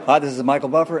Hi, this is Michael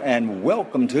Buffer, and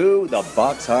welcome to the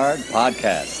Box Hard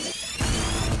Podcast.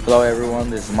 Hello, everyone.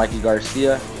 This is Mikey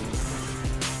Garcia.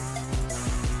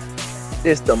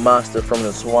 This the monster from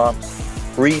the swamps,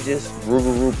 Regis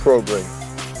Rougarou Prograis.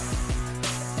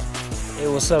 Hey,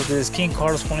 what's up? This is King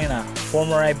Carlos Molina,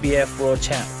 former IBF World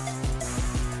Champ.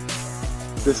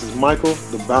 This is Michael,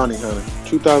 the Bounty Hunter,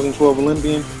 2012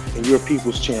 Olympian and your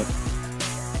people's champ.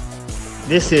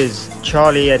 This is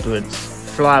Charlie Edwards,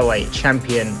 flyweight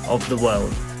champion of the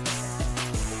world.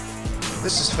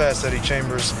 This is Fast Eddie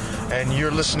Chambers, and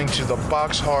you're listening to the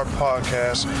Box Hard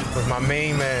Podcast with my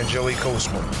main man, Joey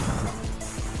Coastman.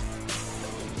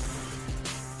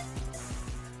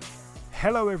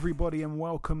 Hello, everybody, and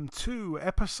welcome to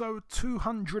episode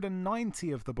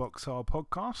 290 of the Box Hard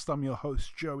Podcast. I'm your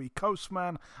host, Joey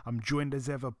Coastman. I'm joined as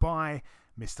ever by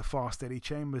Mr. Fast Eddie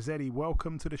Chambers. Eddie,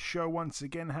 welcome to the show once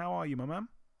again. How are you, my man?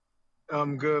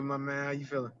 I'm good, my man. How you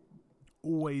feeling?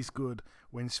 Always good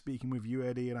when speaking with you,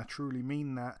 Eddie, and I truly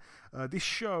mean that. This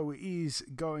show is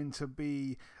going to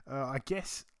be, I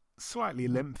guess, slightly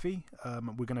lengthy.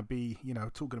 We're going to be,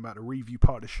 talking about the review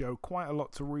part of the show. Quite a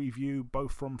lot to review,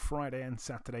 both from Friday and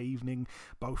Saturday evening,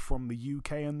 both from the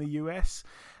UK and the US.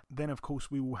 Then, of course,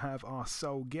 we will have our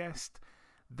sole guest.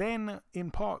 Then,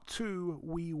 in part two,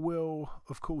 we will,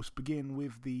 of course, begin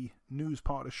with the news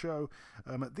part of the show.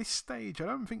 At this stage, I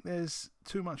don't think there's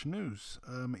too much news,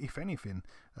 if anything,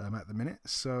 at the minute.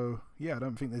 So, yeah, I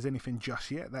don't think there's anything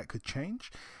just yet. That could change.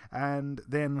 And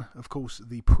then, of course,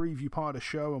 the preview part of the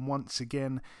show. And once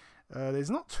again,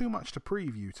 there's not too much to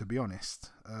preview, to be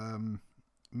honest.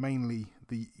 Mainly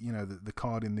the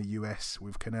card in the US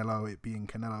with Canelo, it being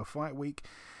Canelo Fight Week.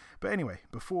 But anyway,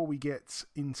 before we get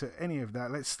into any of that,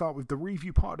 let's start with the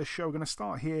review part of the show. We're going to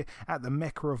start here at the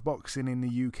Mecca of Boxing in the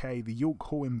UK, the York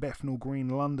Hall in Bethnal Green,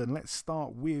 London. Let's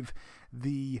start with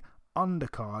the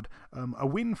undercard. A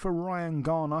win for Ryan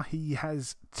Garner. He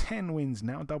has 10 wins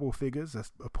now, double figures,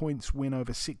 a points win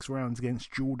over 6 rounds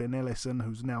against Jordan Ellison,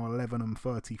 who's now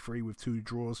 11-33 with 2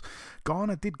 draws.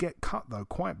 Garner did get cut, though,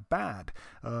 quite bad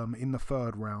in the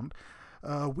third round.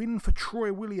 Win for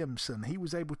Troy Williamson. He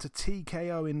was able to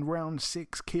TKO in round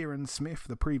 6 Kieran Smith,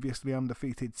 the previously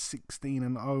undefeated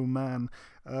 16-0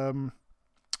 man.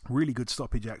 Really good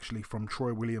stoppage, actually, from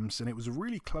Troy Williamson. It was a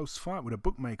really close fight with the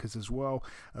bookmakers as well.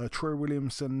 Troy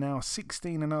Williamson now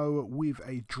 16-0 with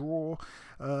a draw.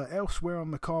 Elsewhere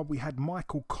on the card, we had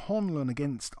Michael Conlan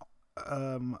against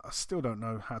I still don't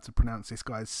know how to pronounce this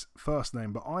guy's first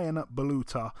name, but Ian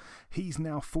Baluta. He's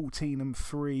now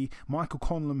 14-3. Michael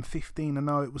Conlan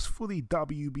 15-0. It was for the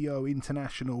WBO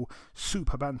International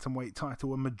Super Bantamweight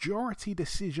title. A majority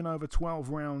decision over 12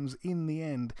 rounds in the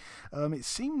end. It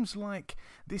seems like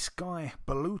this guy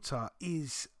Baluta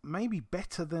is maybe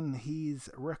better than his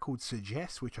record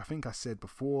suggests, which I think I said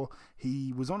before.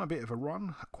 He was on a bit of a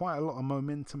run, quite a lot of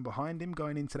momentum behind him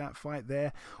going into that fight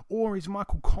there. Or is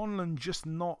Michael Conlan just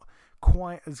not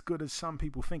quite as good as some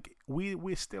people think?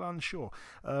 We're still unsure.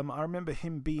 I remember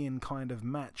him being kind of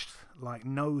matched like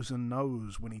nose and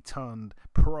nose when he turned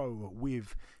pro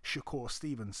with Shakur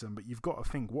Stevenson, but you've got to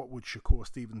think, what would Shakur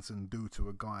Stevenson do to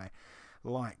a guy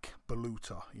like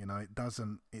Baluta?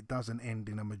 It doesn't end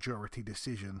in a majority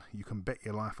decision. You can bet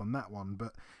your life on that one.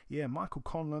 But yeah, Michael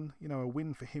Conlan, a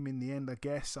win for him in the end, I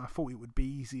guess. I thought it would be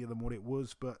easier than what it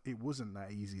was, but it wasn't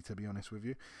that easy, to be honest with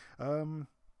you.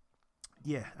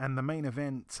 Yeah, and the main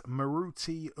event,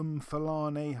 Maruti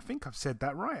Umfalane, I think I've said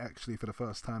that right, actually, for the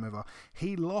first time ever.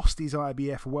 He lost his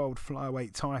IBF World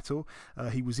Flyweight title.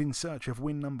 He was in search of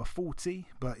win number 40,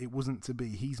 but it wasn't to be.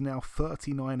 He's now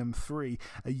 39-3.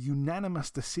 A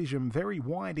unanimous decision, very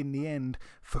wide in the end,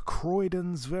 for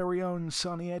Croydon's very own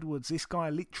Sonny Edwards. This guy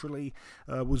literally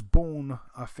was born,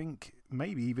 I think,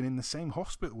 maybe even in the same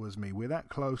hospital as me. We're that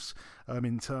close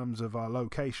in terms of our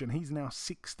location. He's now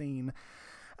 16.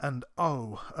 And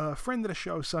friend of the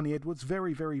show, Sonny Edwards,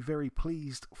 very, very, very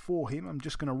pleased for him. I'm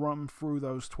just going to run through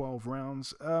those 12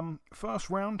 rounds. First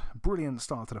round, brilliant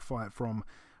start to the fight from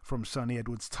Sonny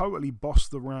Edwards. Totally bossed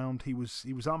the round. He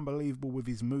was unbelievable with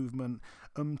his movement.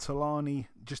 Talani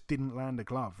just didn't land a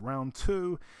glove. Round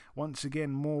 2, once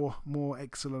again, more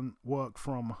excellent work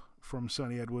from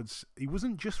Sonny Edwards. He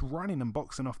wasn't just running and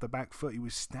boxing off the back foot. He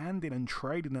was standing and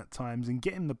trading at times and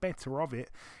getting the better of it.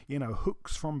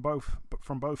 Hooks from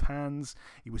both hands.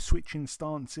 He was switching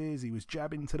stances. He was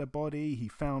jabbing to the body. He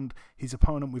found his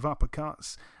opponent with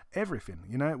uppercuts. Everything,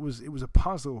 it was a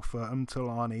puzzle for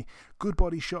Talani. Good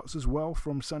body shots as well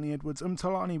from Sonny Edwards.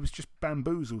 Talani was just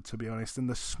bamboozled, to be honest, and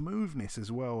the smoothness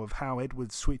as well of how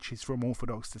Edwards switches from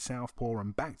orthodox to southpaw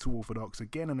and back to orthodox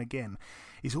again and again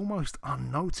is almost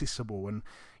unnoticeable. And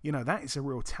that is a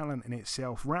real talent in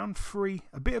itself. Round 3,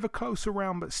 a bit of a closer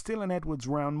round, but still an Edwards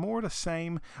round. More of the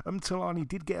same. Talani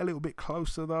did get a little bit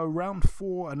closer, though. Round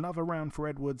 4, another round for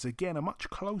Edwards. Again, a much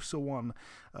closer one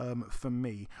for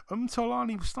me.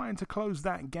 Talani was starting to close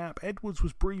that gap. Edwards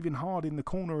was breathing hard in the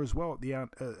corner as well at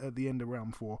the end of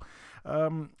round 4.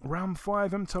 Round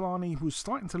 5, Talani was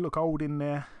starting to look old in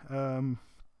there.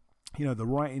 The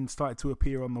writing started to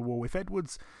appear on the wall. If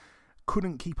Edwards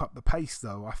couldn't keep up the pace,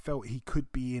 though, I felt he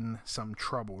could be in some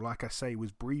trouble. Like I say, he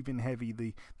was breathing heavy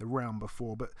the round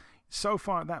before, but so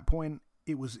far at that point,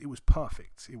 it was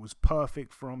perfect. It was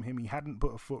perfect from him. He hadn't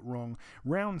put a foot wrong.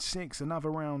 Round 6,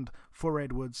 another round for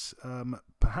Edwards.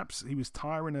 Perhaps he was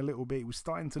tiring a little bit. He was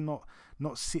starting to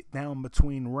not sit down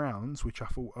between rounds, which I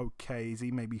thought, okay, is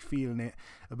he maybe feeling it?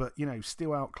 But,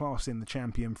 still outclassing the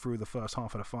champion through the first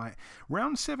half of the fight.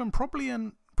 Round 7, probably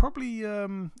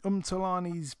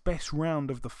Talani's best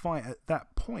round of the fight at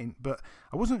that point, but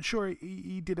I wasn't sure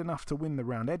he did enough to win the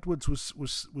round. Edwards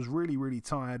was really, really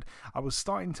tired. I was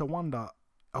starting to wonder,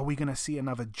 are we going to see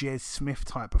another Jez Smith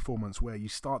type performance where you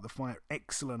start the fight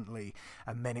excellently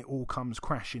and then it all comes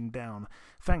crashing down?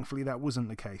 Thankfully, that wasn't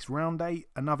the case. Round 8,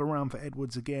 another round for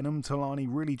Edwards again. Talani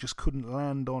really just couldn't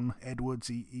land on Edwards.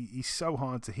 He's so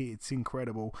hard to hit. It's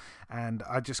incredible. And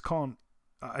I just can't.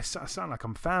 I sound like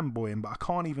I'm fanboying, but I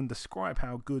can't even describe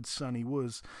how good Sonny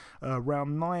was.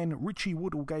 Round 9, Richie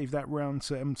Woodall gave that round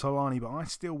to Talani, but I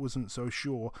still wasn't so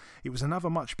sure. It was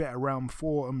another much better round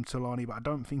for Talani, but I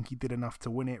don't think he did enough to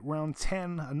win it. Round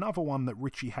 10, another one that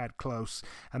Richie had close,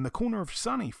 and the corner of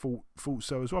Sonny thought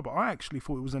so as well, but I actually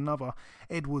thought it was another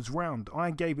Edwards round. I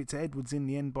gave it to Edwards in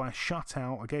the end by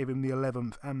shutout. I gave him the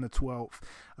 11th and the 12th.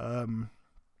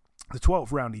 The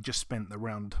 12th round, he just spent the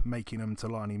round making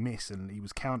Talani miss, and he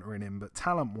was countering him. But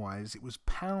talent-wise, it was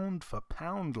pound for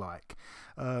pound like.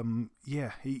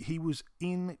 He was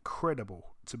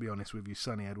incredible, to be honest with you,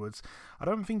 Sonny Edwards. I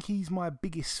don't think he's my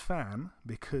biggest fan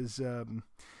because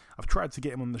I've tried to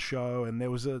get him on the show, and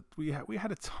we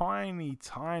had a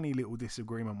tiny little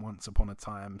disagreement once upon a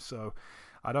time. So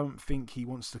I don't think he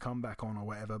wants to come back on or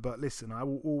whatever. But listen, I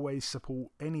will always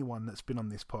support anyone that's been on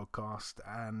this podcast,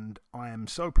 and I am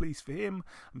so pleased for him.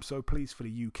 I'm so pleased for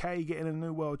the UK getting a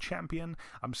new world champion.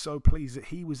 I'm so pleased that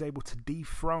he was able to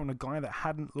dethrone a guy that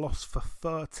hadn't lost for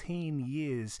 13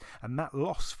 years, and that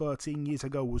loss 13 years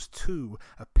ago was to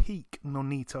a peak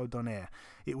Nonito Donaire.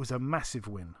 It was a massive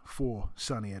win for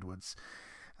Sonny Edwards.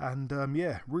 And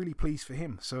really pleased for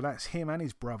him. So that's him and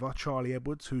his brother, Charlie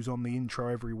Edwards, who's on the intro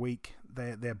every week.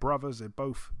 They're brothers. They've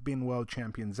both been world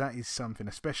champions. That is something,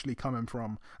 especially coming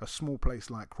from a small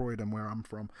place like Croydon, where I'm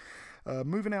from.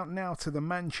 Moving out now to the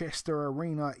Manchester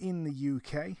Arena in the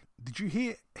UK. Did you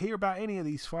hear about any of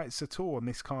these fights at all on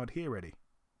this card here, Eddie?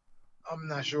 I'm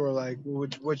not sure. Like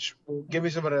which give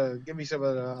me some of the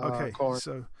okay, card.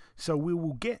 So we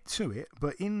will get to it,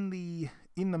 but in the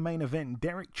main event,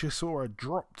 Derek Chisora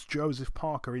dropped Joseph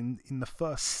Parker in the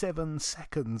first 7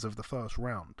 seconds of the first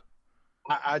round.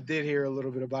 I did hear a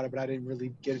little bit about it, but I didn't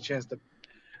really get a chance to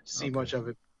see much of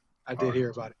it. I did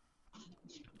hear about it.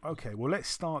 Okay, well, let's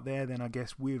start there then, I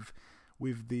guess, with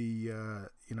the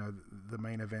the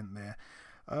main event there.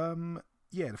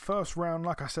 The first round,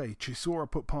 like I say, Chisora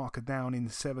put Parker down in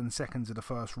 7 seconds of the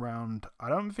first round. I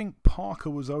don't think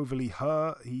Parker was overly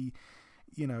hurt. He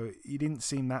didn't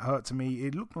seem that hurt to me.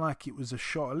 It looked like it was a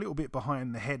shot a little bit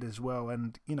behind the head as well.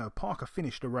 And, Parker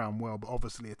finished the round well, but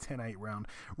obviously a 10-8 round.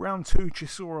 Round 2,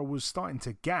 Chisora was starting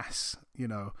to gas,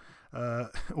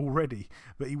 already.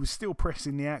 But he was still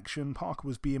pressing the action. Parker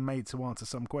was being made to answer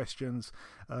some questions.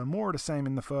 More of the same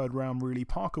in the third round, really.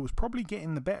 Parker was probably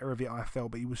getting the better of it, I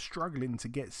felt, but he was struggling to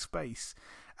get space.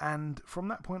 And from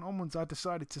that point onwards, I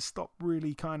decided to stop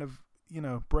really kind of,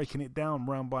 breaking it down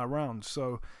round by round.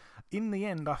 So in the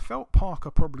end, I felt Parker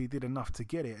probably did enough to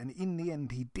get it, and in the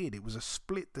end he did. It was a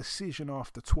split decision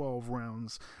after 12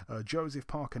 rounds. Joseph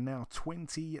Parker now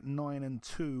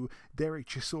 29-2, Derek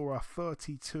Chisora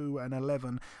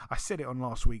 32-11. I said it on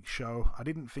last week's show. I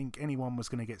didn't think anyone was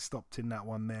going to get stopped in that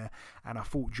one there, and I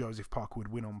thought Joseph Parker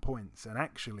would win on points, and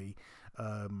actually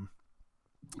that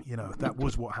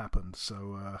was what happened.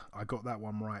 So I got that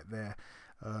one right there.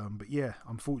 But yeah,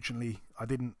 unfortunately, I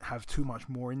didn't have too much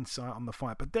more insight on the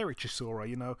fight. But Derek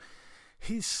Chisora,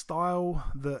 his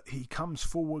style that he comes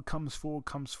forward,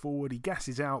 he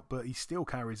gasses out, but he still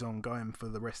carries on going for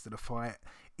the rest of the fight.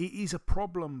 It is a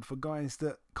problem for guys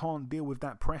that can't deal with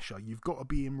that pressure. You've got to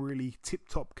be in really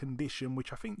tip-top condition,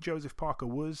 which I think Joseph Parker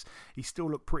was. He still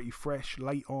looked pretty fresh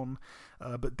late on.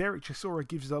 But Derek Chisora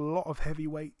gives a lot of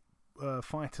heavyweight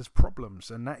fighters problems,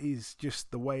 and that is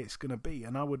just the way it's going to be.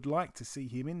 And I would like to see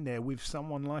him in there with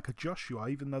someone like a Joshua,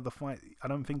 even though the fight I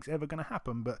don't think is ever going to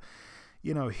happen. But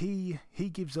you know, he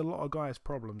gives a lot of guys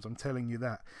problems, I'm telling you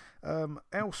that.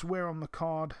 Elsewhere on the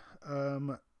card,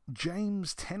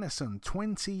 James Tennyson,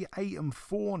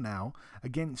 28-4 now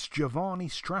against Giovanni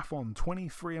Straffon,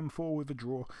 23-4 with a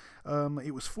draw.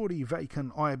 It was for the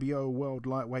vacant IBO World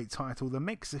Lightweight title. The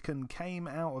Mexican came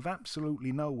out of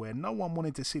absolutely nowhere. No one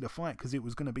wanted to see the fight because it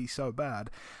was going to be so bad.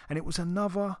 And it was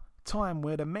another time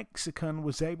where the Mexican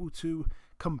was able to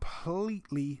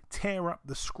completely tear up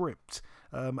the script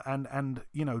and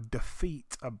you know,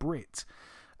 defeat a Brit.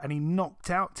 And he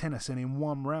knocked out Tennyson in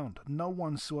one round. No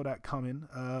one saw that coming.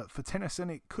 For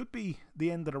Tennyson, it could be the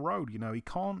end of the road. You know, he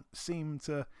can't seem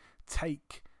to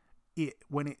take it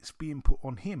when it's being put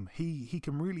on him. He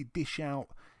can really dish out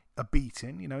a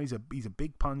beating. You know, he's a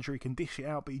big puncher. He can dish it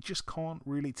out, but he just can't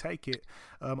really take it.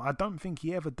 I don't think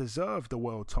he ever deserved a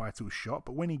world title shot,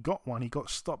 but when he got one, he got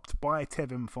stopped by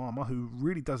Tevin Farmer, who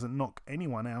really doesn't knock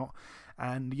anyone out.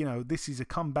 And, you know, this is a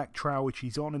comeback trail which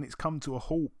he's on, and it's come to a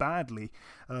halt badly.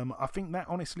 I think that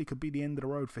honestly could be the end of the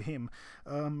road for him.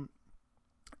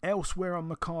 Elsewhere on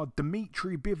the card,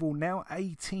 Dimitri Bivol, now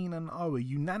 18-0, a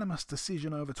unanimous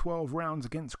decision over 12 rounds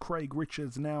against Craig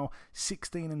Richards, now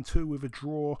 16-2 with a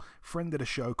draw. Friend of the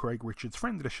show, Craig Richards.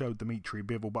 Friend of the show, Dimitri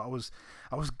Bivol. But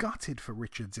I was gutted for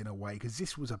Richards in a way, because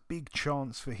this was a big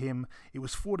chance for him. It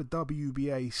was for the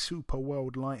WBA Super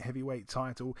World Light Heavyweight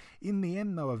title. In the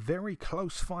end, though, a very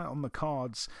close fight on the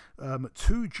cards.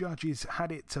 Two judges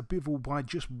had it to Bivol by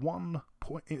just 1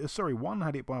 point. One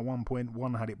had it by 1 point,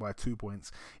 one had it by 2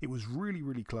 points. It was really,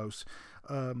 really close.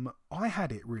 I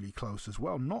had it really close as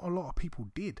well. Not a lot of people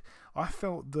did. I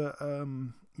felt that,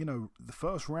 you know, the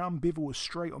first round, Bivol was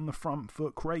straight on the front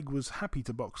foot. Craig was happy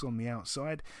to box on the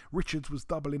outside. Richards was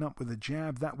doubling up with a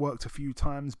jab. That worked a few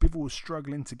times. Bivol was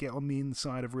struggling to get on the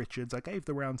inside of Richards. I gave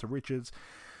the round to Richards.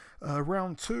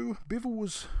 Round two, Bivol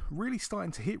was really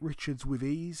starting to hit Richards with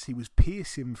ease. He was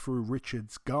piercing through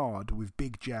Richards' guard with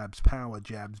big jabs, power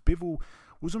jabs. Bivol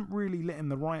wasn't really letting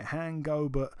the right hand go,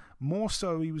 but more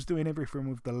so he was doing everything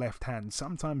with the left hand,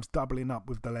 sometimes doubling up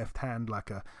with the left hand like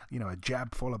a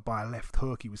jab followed by a left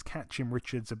hook. He was catching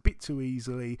Richards a bit too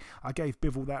easily. I gave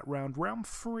Bivol that round. Round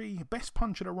three, best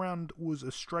punch of the round was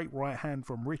a straight right hand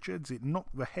from Richards. It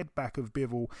knocked the head back of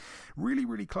Bivol. Really,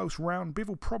 really close round.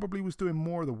 Bivol probably was doing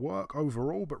more of the work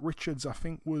overall, but Richards, I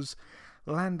think, was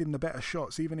landing the better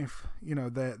shots, even if, you know,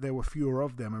 there were fewer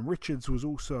of them. And Richards was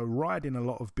also riding a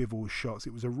lot of Bivol's shots.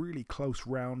 It was a really close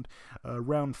round.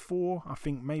 Round four, I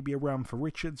think maybe a round for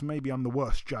Richards. Maybe I'm the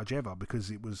worst judge ever, because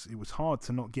it was hard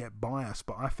to not get biased,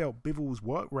 but I felt Bivol's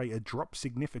work rate had dropped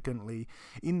significantly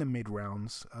in the mid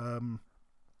rounds.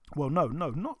 Well, no,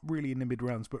 not really in the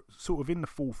mid-rounds, but sort of in the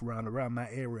fourth round, around that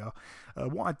area.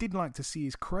 What I did like to see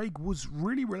is Craig was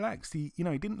really relaxed. He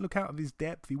didn't look out of his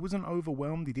depth. He wasn't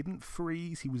overwhelmed. He didn't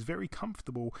freeze. He was very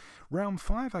comfortable. Round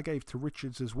five I gave to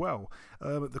Richards as well.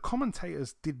 But the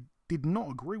commentators did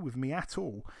not agree with me at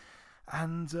all.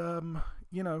 And,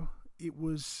 it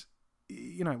was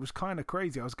kind of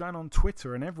crazy. I was going on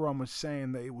Twitter and everyone was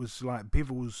saying that it was like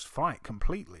Bivol's fight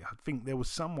completely. I think there was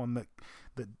someone that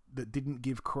didn't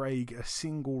give Craig a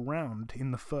single round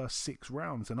in the first 6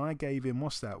 rounds, and I gave him,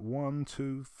 1,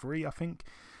 2, 3, I think.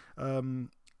 In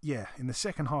the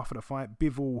second half of the fight,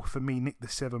 Bivol for me nicked the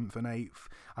 7th and 8th.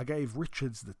 I gave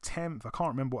Richards the 10th. I can't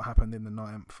remember what happened in the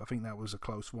 9th. I think that was a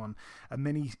close one. And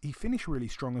then he finished really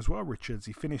strong as well, Richards.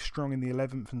 He finished strong in the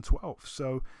 11th and 12th.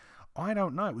 So I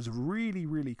don't know. It was a really,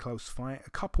 really close fight. A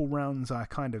couple rounds I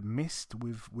kind of missed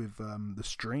with the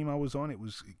stream I was on. It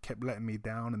kept letting me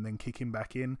down and then kicking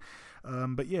back in.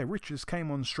 But yeah, Richards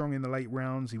came on strong in the late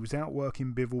rounds. He was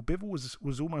outworking Bivol. Bivol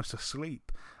was almost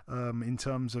asleep in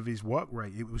terms of his work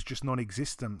rate. It was just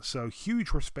non-existent. So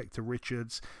huge respect to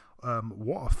Richards.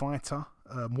 What a fighter.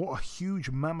 What a huge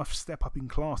mammoth step up in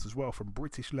class as well, from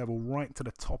British level right to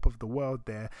the top of the world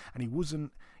there. And he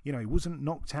wasn't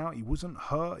knocked out, he wasn't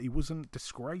hurt, he wasn't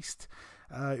disgraced.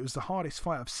 It was the hardest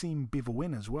fight I've seen Bivol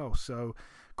win as well. So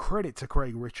credit to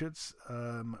Craig Richards.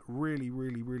 Really,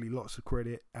 really, really lots of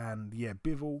credit. And yeah,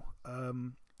 Bivol,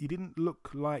 he didn't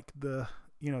look like the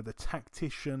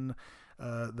tactician,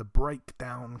 the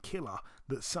breakdown killer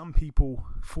that some people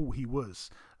thought he was.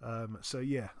 So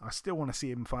yeah, I still want to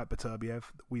see him fight Beterbiev.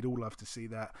 We'd all love to see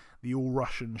that. The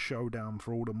all-Russian showdown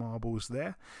for all the marbles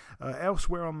there.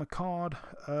 Elsewhere on the card,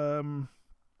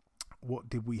 what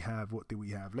did we have?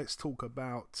 Let's talk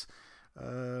about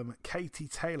Katie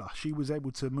Taylor, she was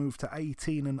able to move to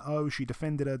 18-0. She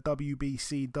defended her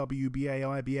WBC,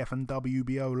 WBA, IBF and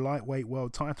WBO lightweight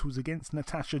world titles against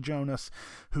Natasha Jonas,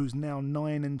 who's now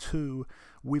 9-2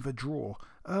 with a draw.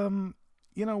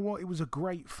 You know what? It was a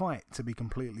great fight, to be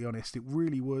completely honest. It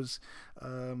really was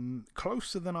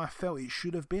closer than I felt it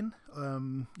should have been.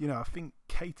 I think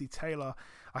Katie Taylor,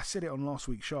 I said it on last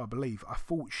week's show, I believe, I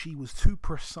thought she was too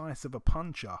precise of a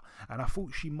puncher, and I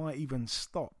thought she might even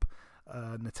stop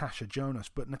Natasha Jonas.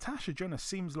 But Natasha Jonas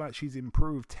seems like she's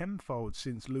improved tenfold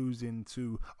since losing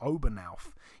to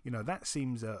Obernauf. That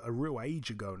seems a real age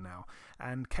ago now.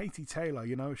 And Katie Taylor,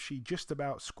 she just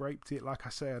about scraped it. Like I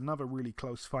say, another really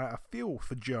close fight. I feel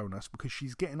for Jonas because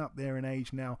she's getting up there in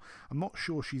age now. I'm not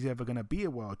sure she's ever going to be a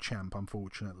world champ,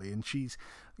 unfortunately. And she's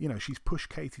pushed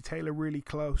Katie Taylor really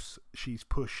close. She's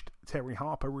pushed Terry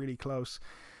Harper really close.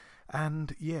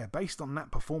 And yeah, based on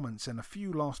that performance and a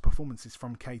few last performances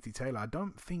from Katie Taylor, I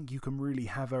don't think you can really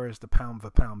have her as the pound for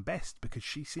pound best, because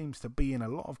she seems to be in a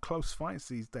lot of close fights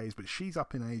these days, but she's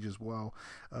up in age as well.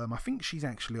 I think she's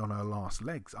actually on her last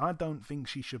legs. I don't think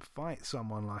she should fight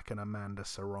someone like an Amanda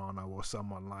Serrano or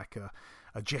someone like a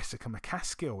Jessica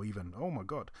McCaskill even. Oh my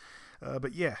God.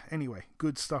 But yeah, anyway,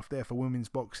 good stuff there for women's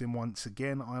boxing once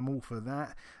again. I'm all for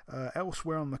that.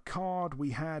 Elsewhere on the card,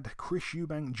 we had Chris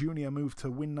Eubank Jr. move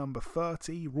to win number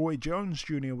 30. Roy Jones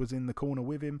Jr. was in the corner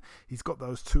with him. He's got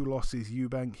those 2 losses,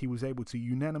 Eubank. He was able to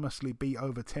unanimously beat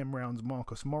over 10 rounds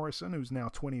Marcus Morrison, who's now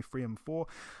 23-4.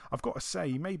 I've got to say,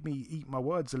 he made me eat my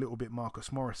words a little bit,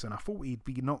 Marcus Morrison. I thought he'd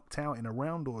be knocked out in a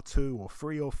round or 2 or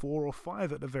 3 or 4 or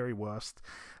 5 at the very worst.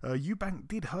 Eubank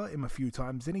did hurt him a few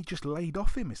times, then he just laid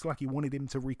off him. It's like he wanted him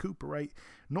to recuperate.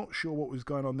 Not sure what was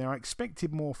going on there. I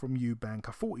expected more from Eubank.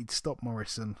 I thought he'd stop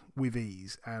Morrison with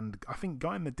ease, and I think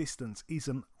going the distance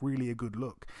isn't really a good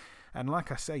look. And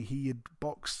like I say, he had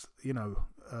boxed,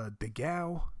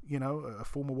 DeGao, a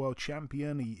former world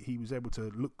champion. He was able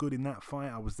to look good in that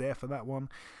fight. I was there for that one.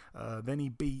 Then he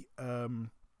beat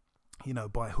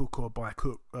by hook or by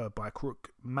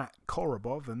crook, Matt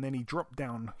Korobov, and then he dropped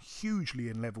down hugely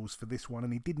in levels for this one,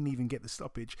 and he didn't even get the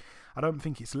stoppage. I don't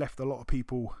think it's left a lot of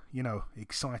people,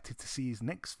 excited to see his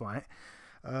next fight.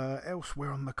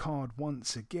 Elsewhere on the card,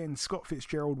 once again, Scott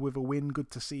Fitzgerald with a win.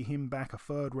 Good to see him back. A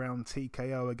 3rd round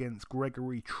TKO against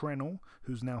Gregory Trenel,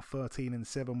 who's now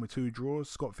 13-7 with 2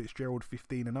 draws. Scott Fitzgerald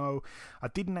 15-0. I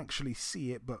didn't actually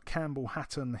see it, but Campbell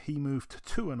Hatton, he moved to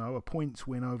 2-0, a points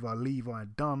win over Levi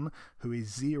Dunn, who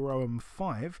is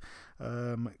 0-5.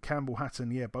 Campbell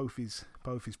Hatton, both his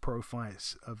pro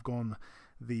fights have gone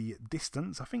the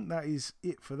distance. I think that is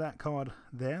it for that card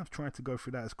there. I've tried to go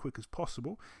through that as quick as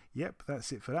possible. Yep,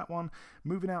 that's it for that one.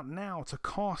 Moving out now to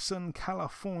Carson,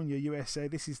 California, USA.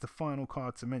 This is the final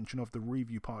card to mention of the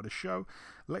review part of the show.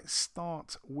 Let's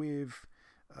start with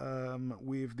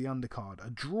the undercard. A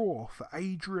draw for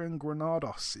Adrian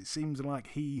Granados. It seems like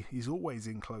he is always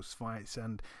in close fights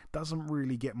and doesn't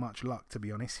really get much luck, to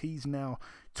be honest. He's now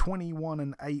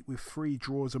 21-8 with 3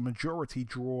 draws, a majority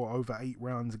draw over 8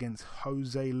 rounds against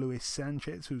Jose Luis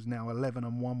Sanchez, who's now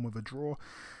 11-1 with a draw.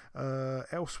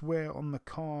 Elsewhere on the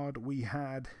card, we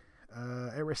had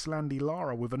Erislandy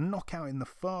Lara with a knockout in the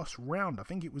first round. I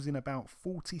think it was in about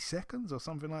 40 seconds or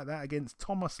something like that against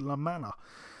Thomas Lamanna.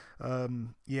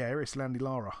 Erislandy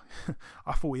Lara.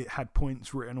 I thought it had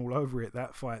points written all over it,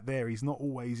 that fight there. He's not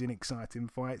always in exciting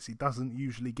fights. He doesn't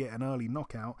usually get an early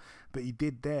knockout, but he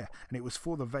did there, and it was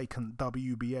for the vacant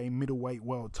WBA middleweight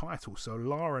world title. So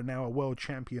Lara now a world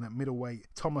champion at middleweight.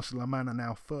 Thomas Lamanna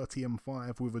now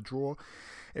 30-5 with a draw.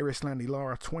 Erislandy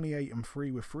Lara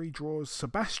 28-3 with 3 draws.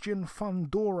 Sebastian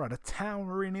Fundora, the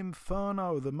towering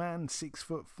inferno, the man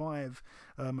 6'5",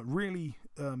 really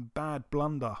bad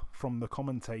blunder from the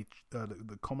commentator.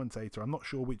 I'm not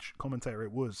sure which commentator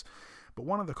it was, but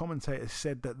one of the commentators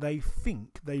said that they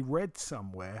read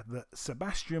somewhere that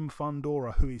Sebastian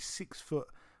Fundora, who is 6'5"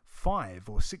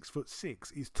 or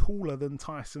 6'6", is taller than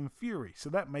Tyson Fury. So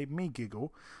that made me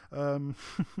giggle.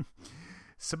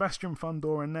 Sebastian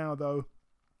Fundora now, though,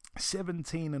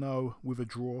 17-0 with a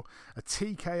draw, a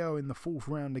TKO in the 4th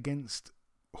round against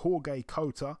Jorge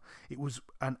Cota. It was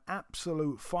an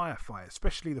absolute firefight,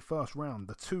 especially the first round.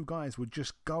 The 2 guys were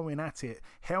just going at it,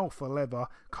 hell for leather.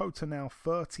 Cota now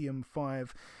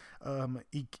 30-5.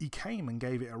 He came and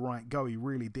gave it a right go, he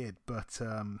really did, but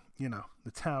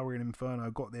the towering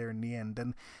inferno got there in the end,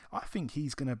 and I think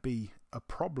he's going to be a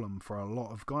problem for a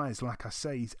lot of guys. Like I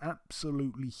say, he's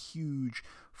absolutely huge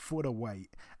for the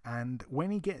weight, and when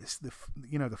he gets the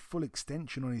full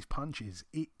extension on his punches,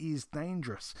 it is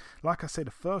dangerous. Like I said,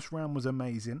 the first round was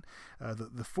amazing.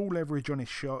 The full leverage on his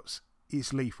shots,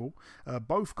 it's lethal.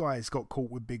 Both guys got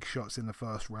caught with big shots in the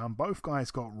first round. Both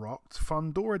guys got rocked.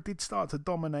 Fundora did start to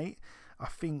dominate. I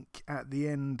think at the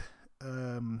end,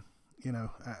 at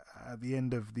the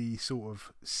end of the sort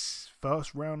of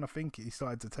first round, I think he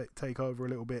started to take over a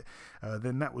little bit.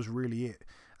 Then that was really it.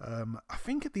 I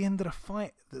think at the end of the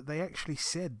fight that they actually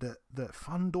said that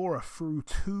Fundora threw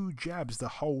 2 jabs the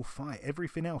whole fight.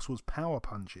 Everything else was power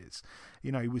punches.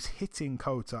 He was hitting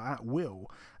Kota at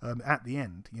will at the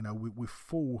end, with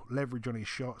full leverage on his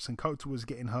shots, and Kota was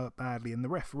getting hurt badly, and the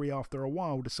referee after a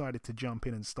while decided to jump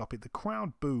in and stop it. The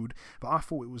crowd booed, but I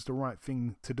thought it was the right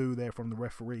thing to do there from the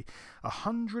referee.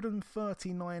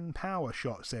 139 power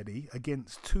shots, Eddie,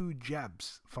 against 2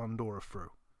 jabs Fundora threw.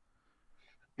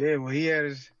 Yeah, well, he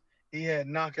had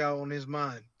knockout on his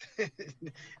mind,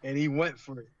 and he went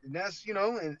for it. And that's,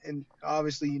 and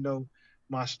obviously,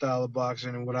 my style of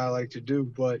boxing and what I like to do.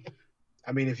 But,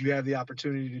 I mean, if you have the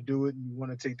opportunity to do it and you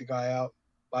want to take the guy out,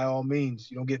 by all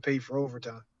means, you don't get paid for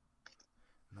overtime.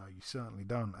 No, you certainly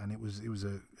don't, and it was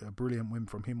a brilliant win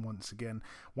from him once again.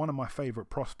 One of my favourite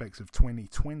prospects of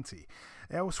 2020.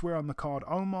 Elsewhere on the card,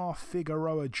 Omar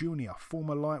Figueroa Jr.,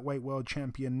 former lightweight world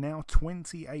champion, now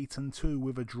 28-2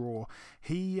 with a draw.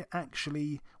 He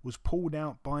actually was pulled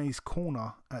out by his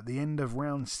corner at the end of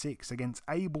round 6 against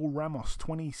Abel Ramos,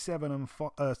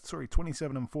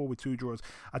 27-4 with 2 draws.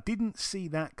 I didn't see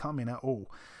that coming at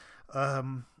all.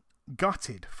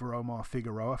 Gutted for Omar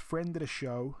Figueroa, friend of the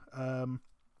show.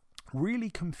 Really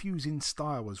confusing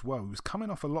style as well. He was coming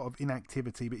off a lot of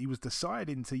inactivity, but he was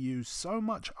deciding to use so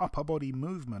much upper body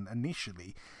movement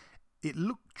initially. It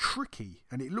looked tricky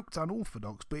and it looked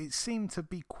unorthodox, but it seemed to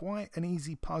be quite an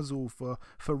easy puzzle for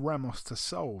Ramos to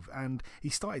solve, and he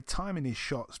started timing his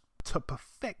shots to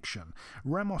perfection.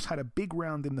 Ramos had a big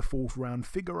round in the 4th round.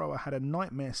 Figueroa had a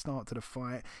nightmare start to the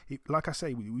fight. Like I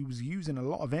say, he was using a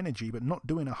lot of energy but not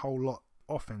doing a whole lot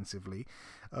offensively.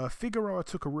 Figueroa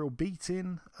took a real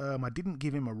beating. I didn't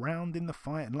give him a round in the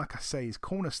fight, and like I say, his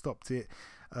corner stopped it.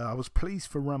 I was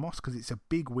pleased for Ramos because it's a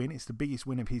big win. It's the biggest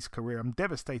win of his career. I'm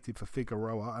devastated for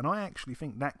Figueroa, and I actually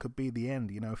think that could be the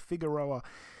end. Figueroa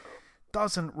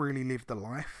doesn't really live the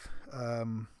life.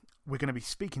 We're going to be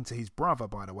speaking to his brother,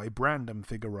 by the way, Brandon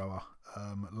Figueroa,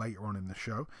 later on in the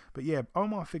show. But yeah,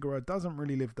 Omar Figueroa doesn't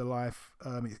really live the life.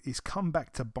 It's come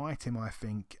back to bite him, I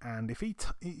think. And if he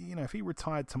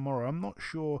retired tomorrow, I'm not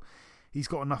sure he's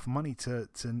got enough money to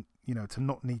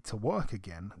not need to work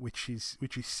again, which is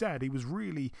sad. He was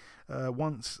really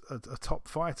once a top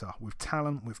fighter with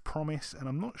talent, with promise, and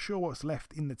I'm not sure what's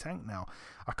left in the tank now.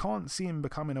 I can't see him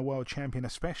becoming a world champion,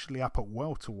 especially up at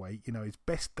welterweight. His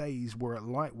best days were at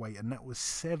lightweight, and that was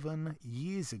 7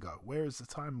 years ago. Where has the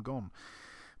time gone?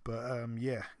 But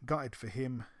yeah, gutted for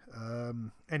him.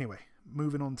 Anyway,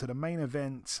 moving on to the main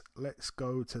event. Let's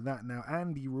go to that now.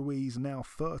 Andy Ruiz, now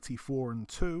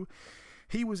 34-2.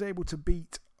 He was able to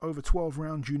beat over 12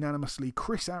 rounds unanimously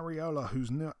Chris Arreola,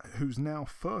 who's now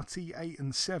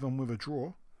 38-7 with a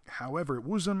draw. However, it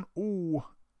wasn't all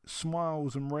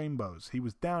smiles and rainbows. He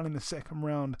was down in the 2nd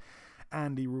round,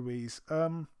 Andy Ruiz.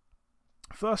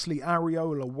 Firstly,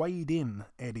 Arreola weighed in,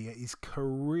 Eddie, at his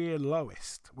career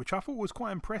lowest, which I thought was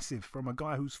quite impressive from a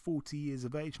guy who's 40 years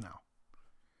of age now.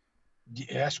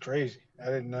 Yeah, that's crazy. I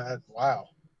didn't know that. Wow.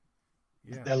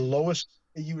 Yeah. The lowest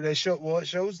it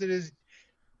shows that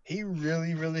he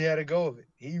really, really had a go of it.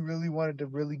 He really wanted to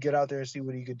really get out there and see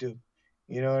what he could do.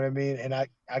 You know what I mean? And I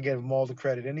give him all the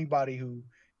credit. Anybody who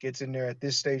gets in there at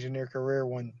this stage in their career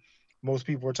when most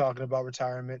people are talking about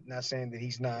retirement, not saying that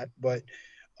he's not, but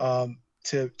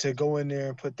to go in there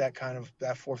and put that kind of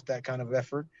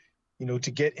effort,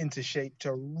 to get into shape,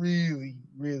 to really,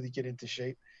 really get into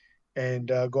shape and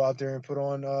go out there and put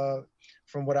on,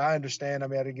 from what I understand, I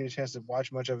mean, I didn't get a chance to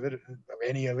watch much of it,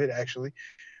 any of it actually.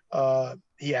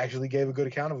 He actually gave a good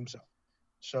account of himself.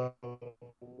 So,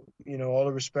 all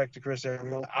the respect to Chris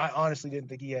Arreola. I honestly didn't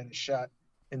think he had a shot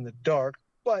in the dark,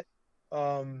 but,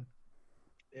 I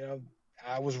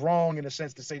was wrong in a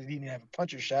sense to say that he didn't have a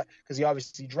puncher shot because he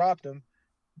obviously dropped him.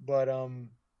 But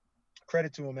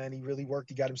credit to him, man. He really worked.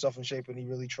 He got himself in shape, and he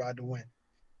really tried to win.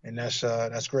 And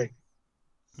that's great.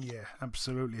 Yeah,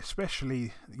 absolutely.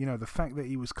 Especially, the fact that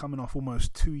he was coming off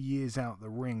almost 2 years out the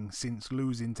ring since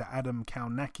losing to Adam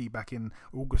Kalnacki back in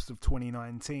August of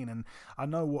 2019. And I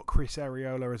know what Chris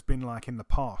Arreola has been like in the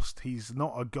past. He's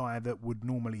not a guy that would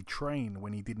normally train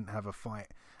when he didn't have a fight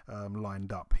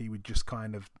lined up. He would just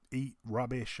kind of eat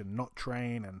rubbish and not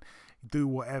train and do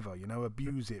whatever,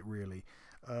 abuse it really.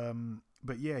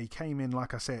 but yeah, he came in,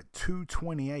 like I said,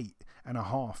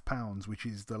 228.5 pounds, which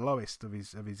is the lowest of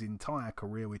his entire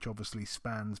career, which obviously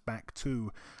spans back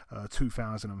to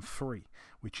 2003,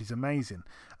 which is amazing.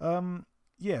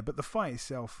 Yeah, but the fight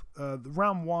itself,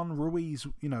 round one, Ruiz,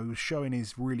 was showing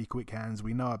his really quick hands.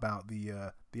 We know about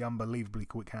the unbelievably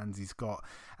quick hands he's got,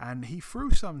 and he threw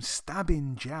some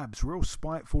stabbing jabs, real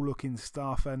spiteful looking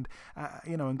stuff, and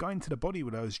and going to the body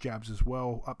with those jabs as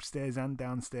well, upstairs and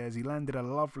downstairs. He landed a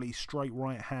lovely straight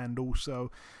right hand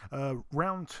also.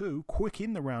 Round two, quick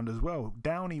in the round as well.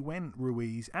 Down he went,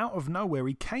 Ruiz, out of nowhere.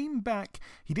 He came back.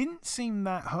 He didn't seem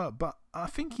that hurt, but I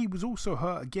think he was also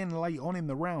hurt again late on in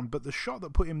the round, but the shot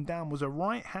that put him down was a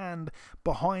right hand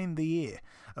behind the ear.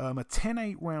 A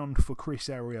 10-8 round for Chris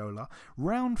Arreola.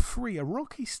 Round three, a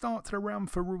rocky start to the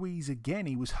round for Ruiz again.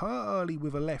 He was hurt early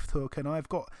with a left hook, and I've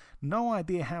got no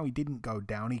idea how he didn't go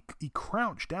down. He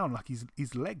crouched down like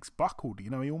his legs buckled. He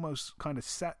almost kind of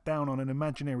sat down on an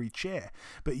imaginary chair,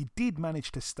 but he did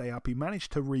manage to stay up. He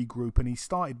managed to regroup, and he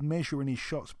started measuring his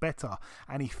shots better,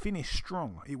 and he finished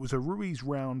strong. It was a Ruiz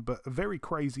round, but a very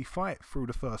crazy fight through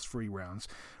the first 3 rounds.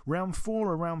 Round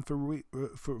 4, a round for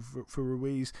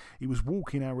Ruiz. He was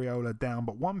walking Arreola down,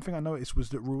 but one thing I noticed was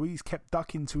that Ruiz kept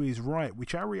ducking to his right,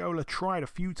 which Arreola tried a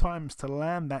few times to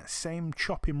land that same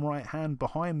chopping right hand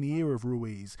behind the ear of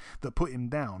Ruiz that put him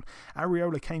down.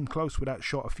 Arreola came close with that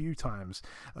shot a few times.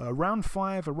 Round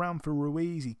 5, a round for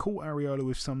Ruiz. He caught Arreola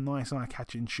with some nice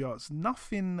eye-catching shots.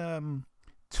 Nothing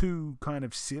too kind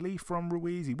of silly from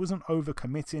Ruiz. He wasn't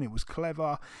overcommitting. It was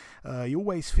clever. He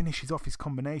always finishes off his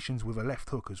combinations with a left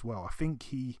hook as well. I think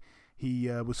he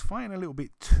was fighting a little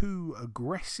bit too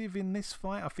aggressive in this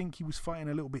fight. I think he was fighting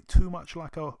a little bit too much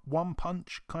like a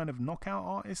one-punch kind of knockout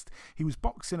artist. He was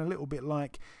boxing a little bit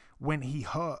like when he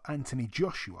hurt Anthony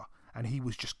Joshua, and he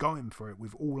was just going for it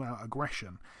with all-out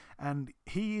aggression. And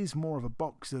he is more of a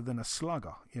boxer than a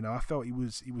slugger. I felt he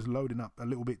was loading up a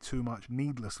little bit too much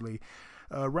needlessly.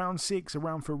 Round 6, a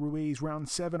round for Ruiz. Round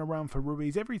 7, a round for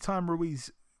Ruiz. Every time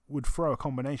Ruiz would throw a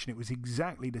combination, it was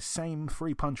exactly the same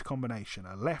 3-punch combination.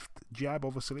 A left jab,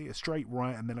 obviously, a straight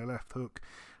right, and then a left hook.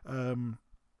 The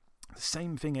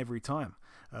same thing every time.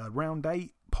 Round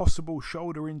 8, possible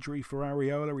shoulder injury for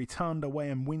Arreola. He turned away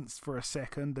and winced for a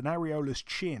second, and Areola's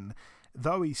chin,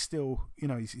 though he's still,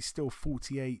 he's still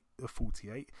 40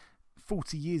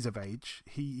 years of age,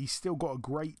 he's still got a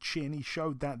great chin. He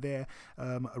showed that there.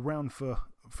 A round for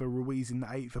Ruiz in the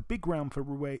 8th, a big round for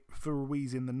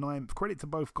Ruiz in the 9th. Credit to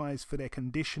both guys for their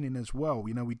conditioning as well.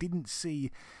 We didn't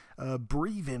see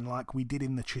breathing like we did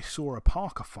in the Chisora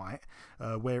Parker fight,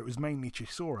 where it was mainly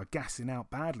Chisora gassing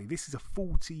out badly. This is a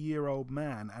 40-year-old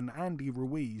man, and Andy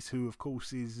Ruiz, who of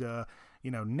course is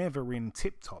never in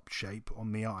tip-top shape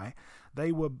on the eye.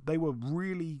 They were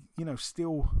really,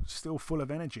 still full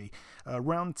of energy.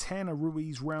 Round 10, a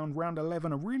Ruiz round. Round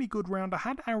 11, a really good round. I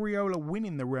had Arreola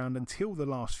winning the round until the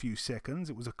last few seconds.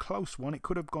 It was a close one. It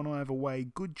could have gone either way.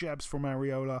 Good jabs from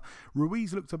Arreola.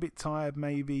 Ruiz looked a bit tired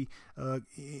maybe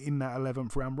in that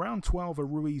 11th round. Round 12, a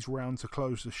Ruiz round to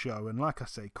close the show. And like I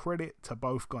say, credit to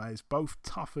both guys, both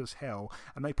tough as hell.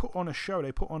 And they put on a show.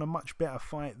 They put on a much better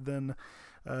fight than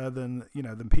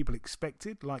people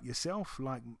expected, like yourself,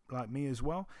 like me as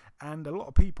well. And a lot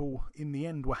of people in the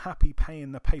end were happy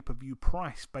paying the pay-per-view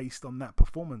price based on that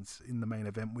performance in the main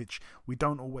event, which we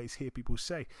don't always hear people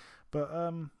say. But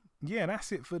yeah,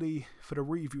 that's it for the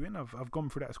reviewing. I've gone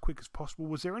through that as quick as possible.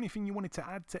 Was there anything you wanted to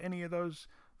add to any of those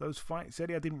fights,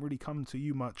 Eddie? I didn't really come to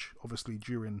you much, obviously,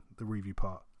 during the review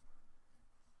part.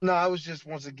 No, I wanted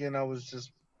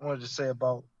to say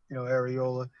about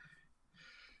Arreola,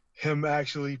 him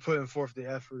actually putting forth the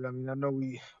effort. I mean, I know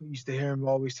we used to hear him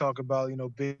always talk about,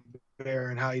 Big Bear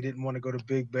and how he didn't want to go to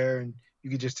Big Bear, and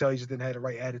you could just tell he just didn't have the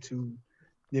right attitude,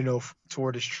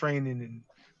 toward his training, and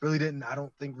really didn't, I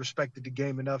don't think, respected the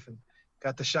game enough, and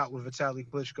got the shot with Vitaly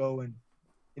Klitschko. And,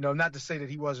 not to say that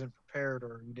he wasn't prepared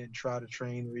or he didn't try to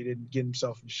train or he didn't get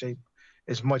himself in shape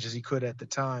as much as he could at the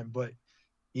time, but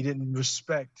he didn't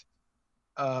respect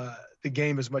the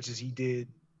game as much as he did,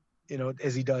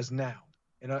 as he does now.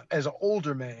 And as an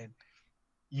older man,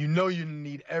 you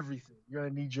need everything. You're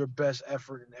going to need your best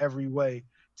effort in every way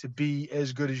to be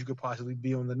as good as you could possibly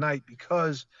be on the night,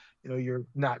 because, you're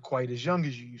not quite as young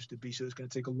as you used to be. So it's going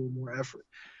to take a little more effort.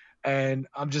 And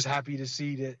I'm just happy to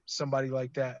see that somebody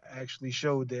like that actually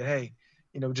showed that, hey,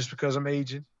 just because I'm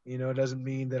aging, doesn't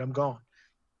mean that I'm gone.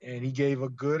 And he gave a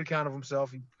good account of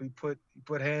himself. He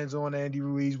put hands on Andy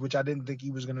Ruiz, which I didn't think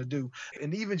he was going to do.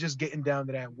 And even just getting down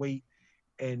to that weight,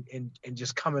 and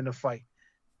just coming to fight,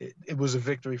 it was a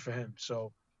victory for him.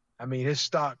 So, I mean, his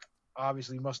stock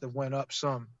obviously must have went up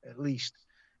some, at least,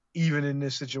 even in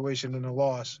this situation in a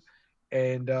loss.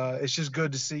 And it's just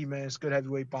good to see, man. It's good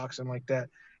heavyweight boxing like that.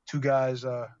 Two guys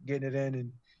getting it in.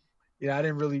 And, I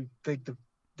didn't really think that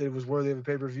it was worthy of a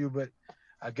pay-per-view, but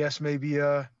I guess maybe,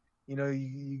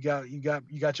 you got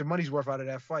your money's worth out of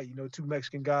that fight. Two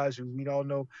Mexican guys who we all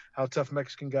know how tough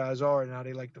Mexican guys are and how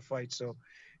they like to fight. So,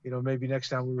 maybe next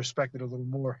time we respect it a little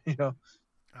more,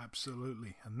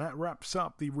 Absolutely. And that wraps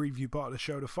up the review part of the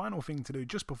show. The final thing to do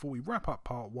just before we wrap up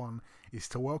part one is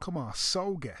to welcome our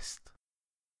sole guest.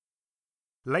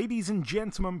 Ladies and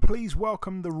gentlemen, please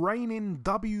welcome the reigning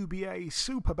WBA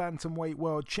Super Bantamweight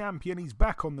World Champion. He's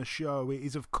back on the show. It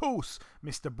is, of course,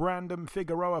 Mr. Brandon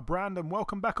Figueroa. Brandon,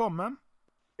 welcome back on, man.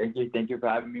 Thank you for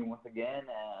having me once again,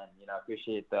 and I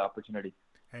appreciate the opportunity.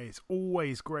 Hey, it's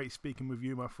always great speaking with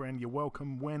you, my friend. You're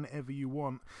welcome whenever you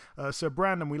want. So,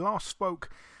 Brandon, we last spoke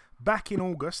back in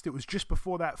August. It was just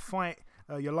before that fight,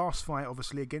 your last fight,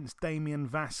 obviously, against Damian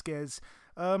Vasquez.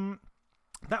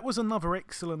 That was another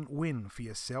excellent win for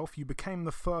yourself. You became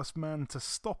the first man to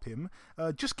stop him.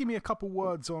 Just give me a couple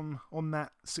words on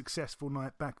that successful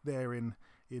night back there in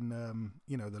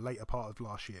the later part of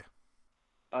last year.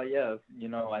 Yeah,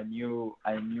 I knew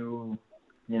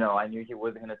he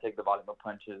wasn't gonna take the volume of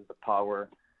punches, the power,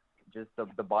 just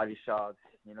the body shots,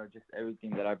 just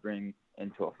everything that I bring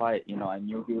into a fight. I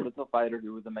knew he was a tough fighter. He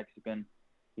was a Mexican.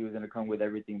 He was gonna come with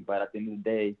everything. But at the end of the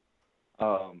day,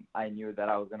 I knew that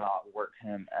I was going to outwork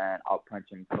him and outpunch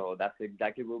him. So that's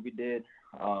exactly what we did.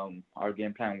 Our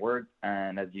game plan worked,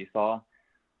 and as you saw,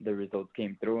 the results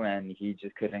came through, and he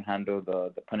just couldn't handle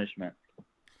the punishment.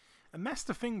 And that's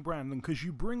the thing, Brandon, because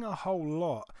you bring a whole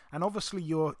lot, and obviously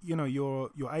your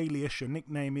alias, your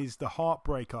nickname is the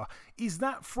Heartbreaker. Is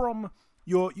that from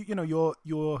your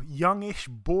youngish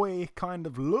boy kind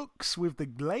of looks with the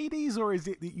ladies, or is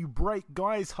it that you break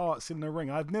guys' hearts in the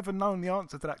ring? I've never known the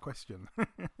answer to that question.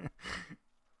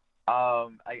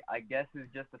 I guess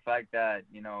it's just the fact that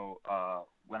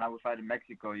when I would fight in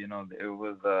Mexico, it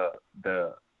was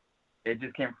it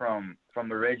just came from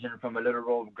origin, from a little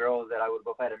row of girls that I would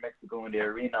go fight in Mexico in the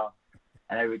arena.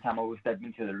 And every time I would step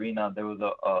into the arena, there was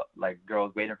like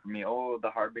girls waiting for me. Oh, the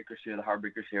Heartbreaker's here, the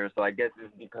Heartbreaker's here. So I guess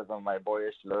it's because of my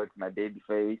boyish look, my baby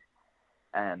face,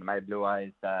 and my blue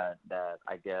eyes that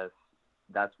I guess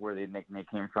that's where the nickname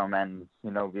came from. And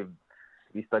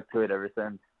we stuck to it ever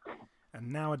since.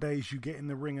 And nowadays you get in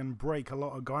the ring and break a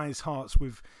lot of guys' hearts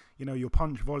with, your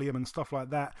punch volume and stuff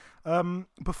like that.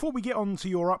 Before we get on to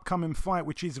your upcoming fight,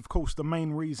 which is, of course, the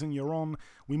main reason you're on,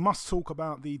 we must talk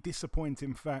about the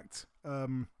disappointing fact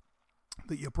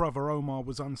that your brother Omar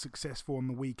was unsuccessful on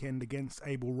the weekend against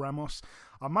Abel Ramos.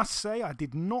 I must say, I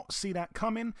did not see that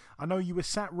coming. I know you were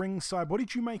sat ringside. What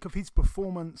did you make of his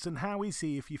performance, and how is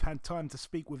he, if you've had time to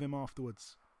speak with him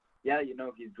afterwards? Yeah,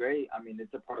 he's great. I mean,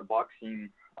 it's a part of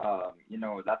boxing.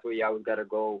 That's where you always got to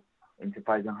go into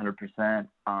fights 100%.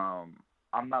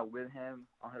 I'm not with him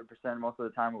 100% most of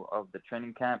the time of the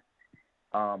training camp.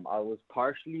 I was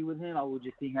partially with him. I would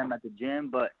just see him at the gym.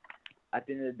 But at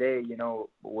the end of the day,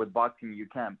 with boxing, you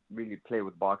can't really play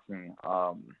with boxing.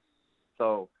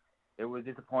 So it was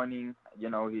disappointing.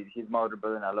 He's my older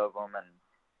brother and I love him.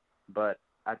 But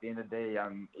at the end of the day,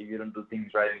 if you don't do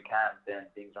things right in camp, then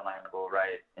things are not going to go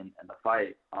right in the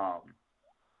fight.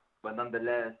 But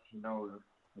nonetheless,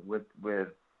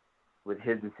 with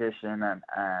his decision and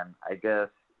I guess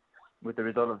with the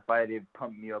result of the fight, it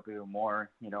pumped me up even more.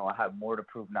 I have more to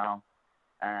prove now.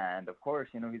 And of course,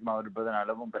 he's my older brother and I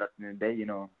love him. But at the end of the day,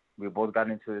 we both got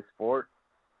into the sport,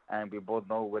 and we both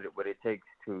know what it takes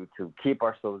to keep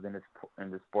ourselves in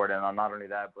the sport. And not only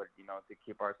that, but to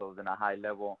keep ourselves in a high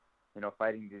level.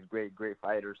 Fighting these great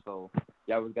fighters. So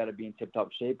you always got to be in tip-top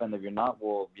shape, and if you're not,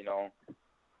 well,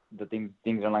 the things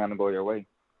are not going to go your way.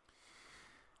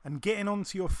 And getting on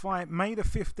to your fight, May the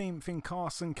 15th in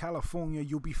Carson, California,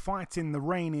 you'll be fighting the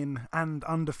reigning and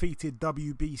undefeated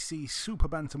WBC Super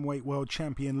Bantamweight World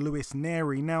Champion Luis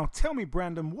Nery. Now, tell me,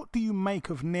 Brandon, what do you make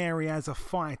of Nery as a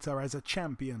fighter, as a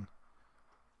champion?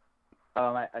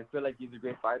 I feel like he's a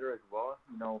great fighter as well.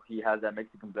 He has that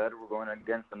Mexican blood. We're going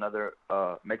against another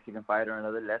Mexican fighter,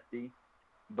 another lefty.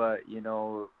 But,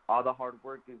 all the hard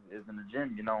work is in the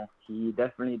gym. He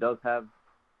definitely does have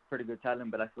pretty good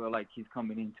talent, but I feel like he's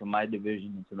coming into my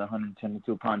division, into the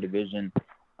 122-pound division.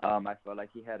 I feel like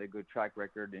he had a good track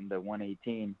record in the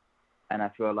 118, and I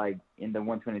feel like in the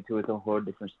 122 it's a whole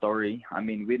different story. I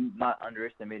mean, we're not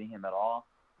underestimating him at all.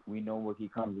 We know what he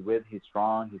comes with. He's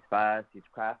strong, he's fast, he's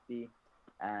crafty,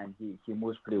 and he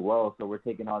moves pretty well. So we're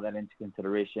taking all that into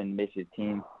consideration, May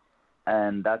 15th.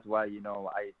 And that's why,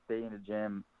 I stay in the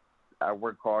gym, I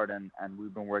work hard, and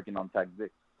we've been working on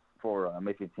tactics for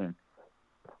May 15th.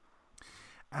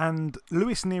 And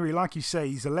Luis Nery, like you say,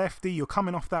 he's a lefty. You're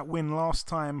coming off that win last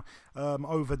time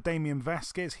over Damian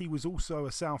Vasquez. He was also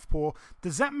a southpaw.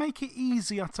 Does that make it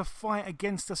easier to fight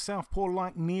against a southpaw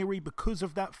like Nery because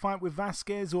of that fight with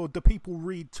Vasquez, or do people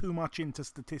read too much into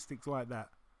statistics like that?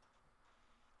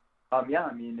 Yeah,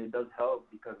 I mean, it does help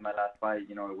because my last fight,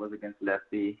 it was against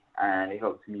lefty, and it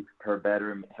helps me prepare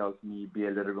better. It helps me be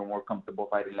a little bit more comfortable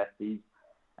fighting lefties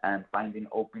and finding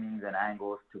openings and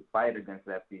angles to fight against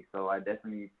lefties. So I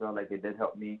definitely feel like it did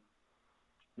help me,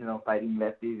 fighting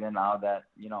lefties. And now that,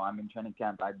 I'm in training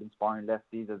camp, I've been sparring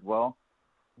lefties as well,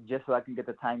 just so I can get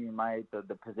the timing right,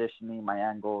 the positioning, my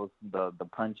angles, the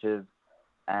punches,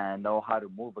 and know how to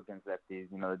move against lefties.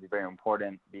 It's very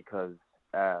important because,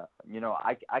 I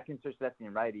can switch lefty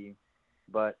and righty,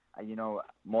 but,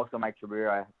 most of my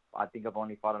career, I think I've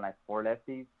only fought on like 4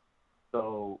 lefties.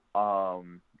 So,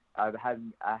 I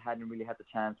hadn't really had the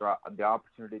chance or the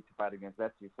opportunity to fight against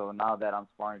lefties. So now that I'm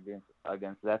sparring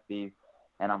against lefties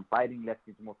and I'm fighting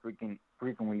lefties more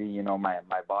frequently,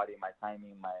 my body, my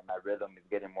timing, my rhythm is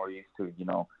getting more used to,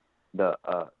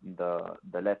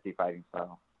 the lefty fighting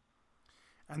style.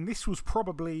 And this was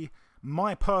probably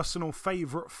my personal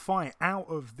favourite fight out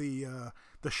of the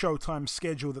Showtime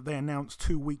schedule that they announced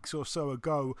 2 weeks or so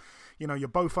ago. You're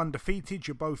both undefeated,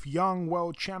 you're both young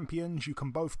world champions, you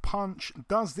can both punch.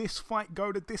 Does this fight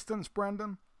go the distance,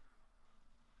 Brandon?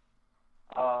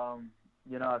 I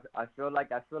feel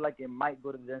like it might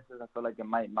go to the distance. I feel like it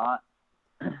might not.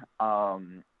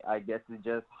 I guess it's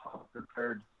just how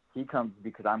prepared he comes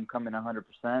because I'm coming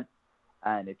 100%.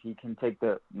 And if he can take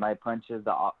my punches,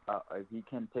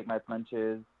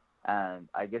 and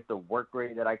I guess the work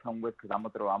rate that I come with, because I'm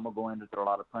gonna go in to throw a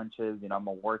lot of punches. I'm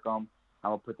gonna work him. I'm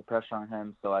gonna put the pressure on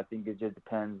him. So I think it just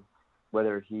depends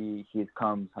whether he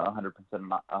comes 100% or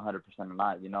not.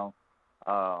 100%,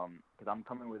 because I'm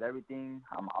coming with everything.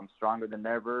 I'm stronger than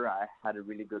ever. I had a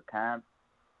really good camp,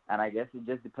 and I guess it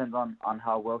just depends on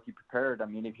how well he prepared. I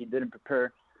mean, if he didn't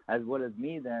prepare as well as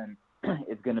me, then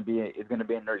it's gonna be a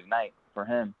nerdy night for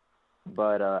him.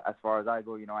 But as far as I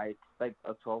go, I expect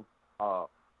a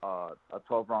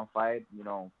 12-round fight.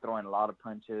 Throwing a lot of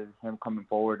punches, him coming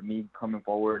forward, me coming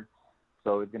forward.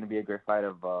 So it's gonna be a great fight.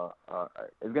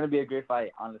 It's gonna be a great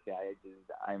fight. Honestly,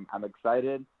 I'm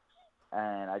excited,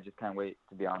 and I just can't wait,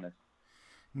 to be honest.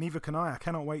 Neither can I. I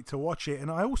cannot wait to watch it. And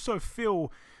I also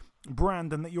feel,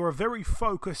 Brandon, that you're a very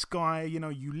focused guy.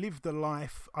 You live the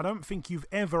life. I don't think you've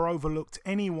ever overlooked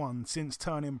anyone since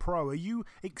turning pro. Are you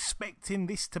expecting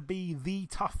this to be the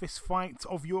toughest fight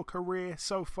of your career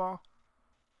so far?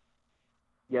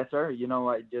 Yes, sir.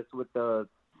 Just with the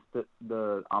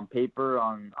on paper,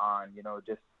 on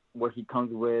just what he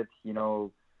comes with.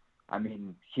 I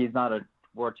mean, he's not a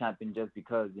world champion just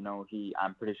because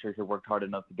I'm pretty sure he worked hard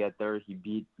enough to get there. He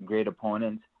beat great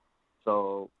opponents.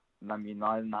 So I mean,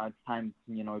 now it's time,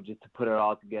 just to put it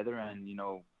all together and,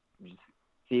 just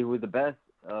see who's the best,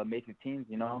 make the teams,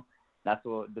 That's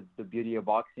what the beauty of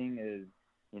boxing is,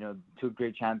 2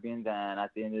 great champions, and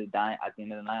at the end of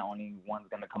the night, only one's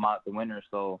going to come out the winner.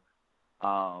 So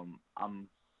I'm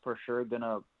for sure going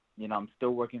to, I'm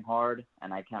still working hard,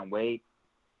 and I can't wait.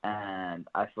 And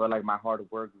I feel like my hard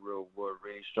work will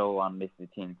really show on this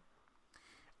team.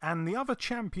 And the other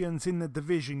champions in the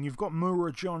division, you've got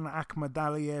Murodjon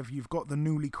Akhmadaliev, you've got the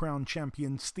newly crowned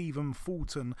champion Stephen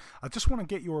Fulton. I just want to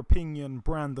get your opinion,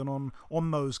 Brandon,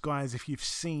 on those guys, if you've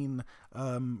seen,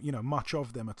 much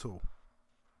of them at all.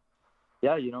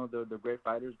 Yeah, they're great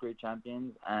fighters, great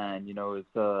champions, and,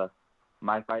 it's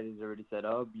my fight is already set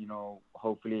up.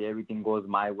 Hopefully everything goes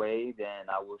my way, then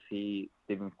I will see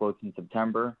Stephen Fulton in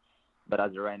September. But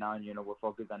as of right now, we're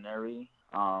focused on Nery.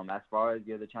 As far as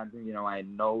the other champions, I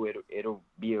know it'll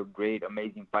be a great,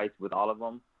 amazing fight with all of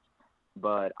them.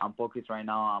 But I'm focused right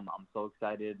now. I'm so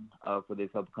excited for this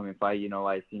upcoming fight.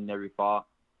 I seen Nery fought,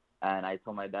 and I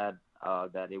told my dad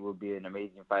that it will be an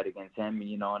amazing fight against him.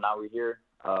 And, now we're here,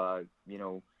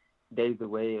 days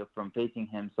away from facing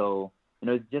him. So,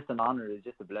 it's just an honor. It's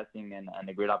just a blessing and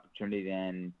a great opportunity.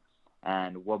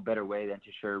 And what better way than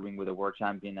to share a ring with a world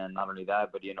champion? And not only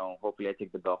that, but, hopefully I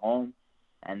take the belt home.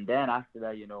 And then after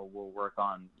that, we'll work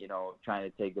on, trying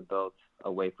to take the belts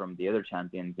away from the other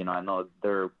champions. I know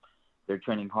they're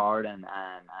training hard, and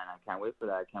I can't wait for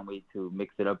that. I can't wait to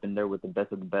mix it up in there with the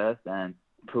best of the best and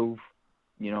prove,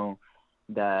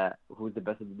 that who's the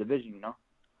best of the division,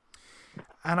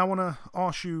 And I want to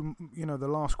ask you, the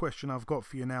last question I've got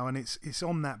for you now, and it's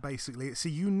on that basically. It's a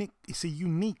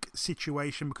unique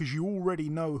situation because you already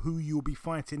know who you'll be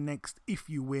fighting next if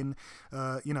you win.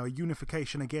 A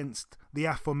unification against the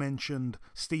aforementioned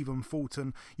Stephen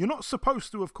Fulton. You're not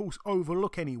supposed to, of course,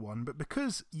 overlook anyone, but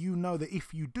because you know that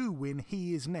if you do win,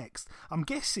 he is next. I'm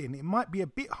guessing it might be a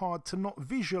bit hard to not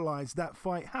visualize that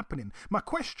fight happening. My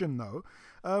question, though,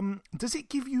 does it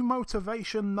give you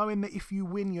motivation knowing that if you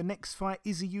win, your next fight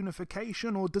is a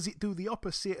unification, or does it do the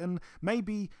opposite and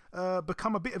maybe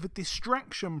become a bit of a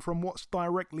distraction from what's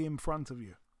directly in front of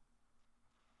you?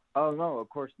 Oh, no, of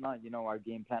course not. Our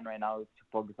game plan right now is to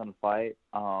focus on the fight.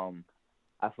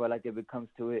 I feel like if it comes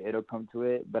to it, it'll come to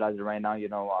it. But as of right now,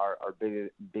 our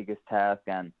biggest task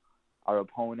and our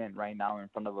opponent right now in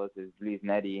front of us is Luis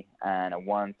Nery. And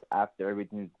once after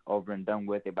everything's over and done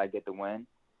with, if I get the win,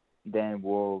 then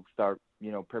we'll start,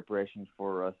 preparations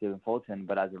for Stephen Fulton.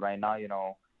 But as of right now,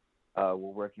 we're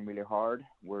working really hard.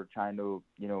 We're trying to,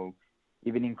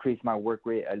 even increase my work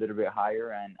rate a little bit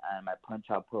higher and my punch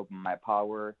output, my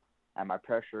power, and my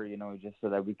pressure, just so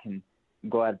that we can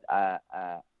go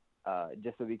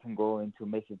just so we can go into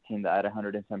May 15th at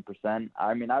 110%.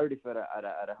 I mean, I already feel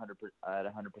at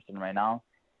 100% right now.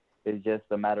 It's just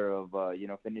a matter of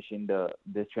finishing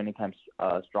this training camp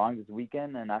strong this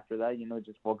weekend, and after that,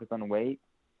 just focus on weight,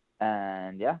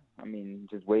 and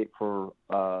just wait for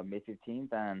May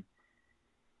 15th, and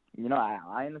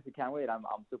I honestly can't wait. I'm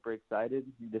super excited.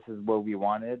 This is what we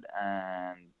wanted,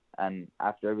 and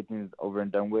after everything's over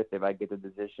and done with, if I get the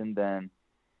decision, then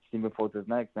Stephen Fulton's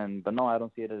next. But no, I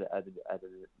don't see it as a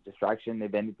distraction.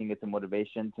 If anything, it's a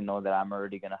motivation to know that I'm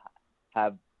already gonna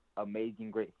have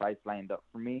amazing, great fights lined up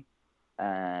for me,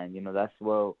 and that's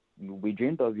what we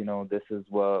dreamed of. This is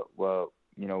what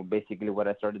basically what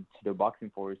I started to do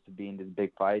boxing for, is to be in these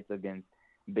big fights against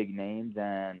big names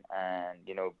and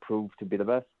prove to be the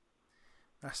best.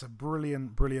 That's a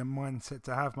brilliant mindset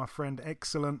to have, my friend.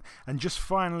 Excellent. And just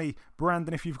finally,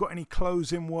 Brandon, if you've got any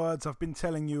closing words, I've been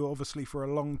telling you, obviously, for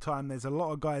a long time, there's a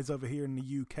lot of guys over here in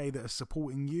the UK that are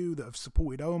supporting you, that have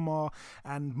supported Omar,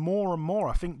 and more.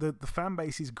 I think that the fan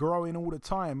base is growing all the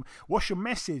time. What's your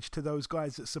message to those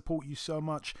guys that support you so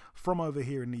much from over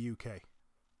here in the UK?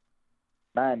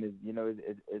 Man,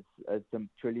 it's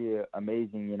truly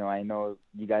amazing. I know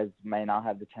you guys may not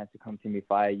have the chance to come see me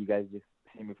fight. You guys just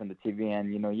see me from the TV,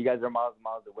 and you guys are miles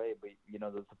away, but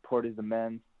the support is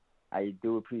immense. I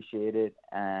do appreciate it,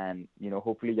 and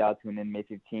hopefully y'all tune in May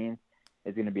 15th.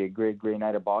 It's gonna be a great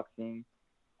night of boxing,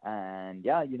 and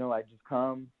I just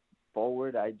come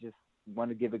forward. I just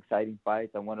want to give exciting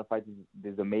fights. I want to fight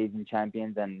these amazing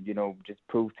champions, and just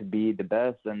prove to be the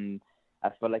best. And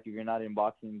I feel like if you're not in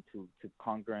boxing to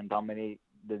conquer and dominate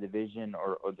the division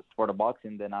or the sport of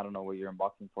boxing, then I don't know what you're in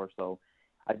boxing for. So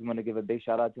I just want to give a big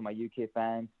shout out to my UK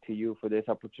fans, to you for this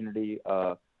opportunity,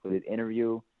 for this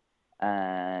interview.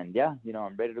 And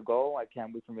I'm ready to go. I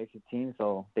can't wait for May 15th.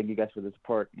 So thank you guys for the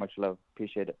support. Much love.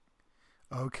 Appreciate it.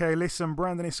 Okay, listen,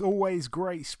 Brandon, it's always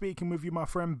great speaking with you, my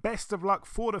friend. Best of luck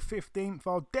for the 15th.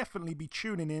 I'll definitely be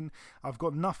tuning in. I've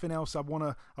got nothing else I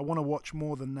wanna watch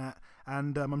more than that.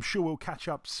 And I'm sure we'll catch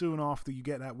up soon after you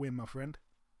get that win, my friend.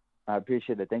 I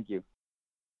appreciate it. Thank you.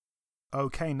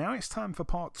 Okay, now it's time for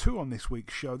part 2 on this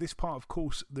week's show. This part, of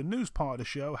course, the news part of the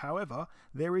show. However,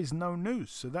 there is no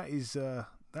news, so that is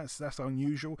that's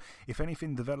unusual. If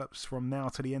anything develops from now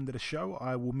to the end of the show,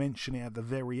 I will mention it at the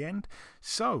very end.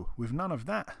 So, with none of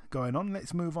that going on,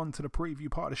 let's move on to the preview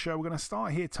part of the show. We're going to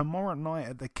start here tomorrow night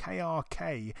at the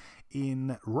KRK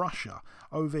in Russia.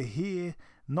 Over here,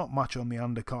 not much on the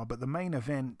undercard, but the main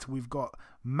event, we've got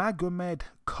Magomed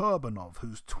Kurbanov,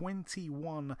 who's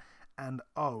 21-0.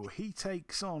 He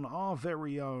takes on our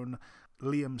very own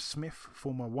Liam Smith,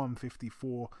 former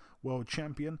 154 world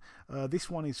champion. This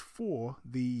one is for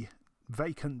the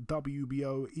vacant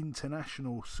WBO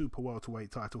international super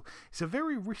welterweight title. It's a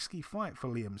very risky fight for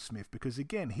Liam Smith because,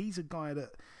 again, he's a guy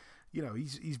that,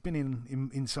 he's been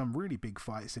in some really big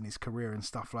fights in his career and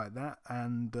stuff like that,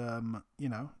 and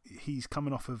he's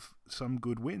coming off of some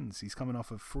good wins. He's coming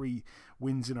off of 3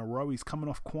 wins in a row. He's coming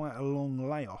off quite a long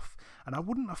layoff, and I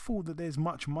wouldn't have thought that there's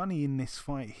much money in this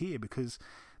fight here because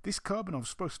this Kurbanov's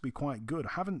supposed to be quite good.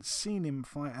 I haven't seen him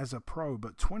fight as a pro,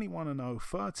 but 21-0,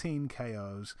 13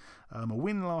 KOs, a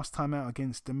win last time out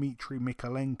against Dmitry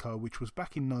Mikalenko, which was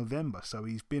back in November, so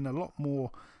he's been a lot more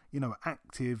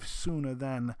active sooner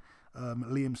than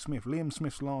Liam Smith. Liam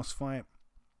Smith's last fight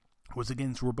was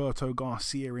against Roberto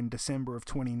Garcia in December of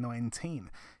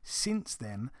 2019. Since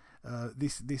then,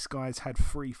 this guy's had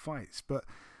 3 fights. But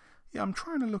yeah, I'm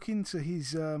trying to look into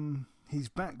his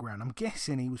background. I'm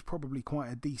guessing he was probably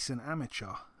quite a decent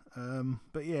amateur.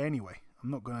 But yeah, anyway,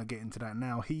 I'm not going to get into that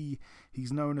now.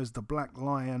 He's known as the Black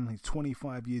Lion. He's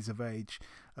 25 years of age.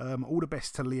 All the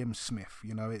best to Liam Smith.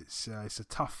 You know, it's a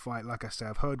tough fight. Like I say,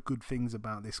 I've heard good things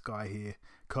about this guy here,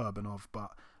 Kurbanov,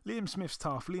 but Liam Smith's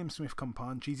tough. Liam Smith can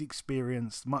punch. He's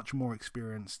experienced, much more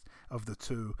experienced of the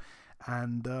two.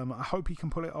 And I hope he can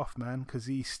pull it off, man, because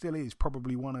he still is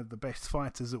probably one of the best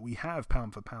fighters that we have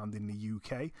pound for pound in the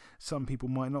UK. Some people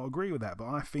might not agree with that, but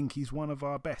I think he's one of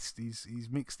our best. He's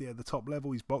mixed it at the top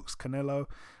level. He's boxed Canelo.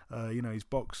 He's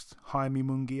boxed Jaime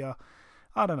Munguia.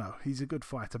 I don't know. He's a good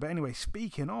fighter. But anyway,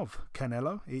 speaking of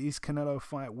Canelo, it is Canelo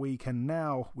Fight Week, and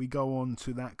now we go on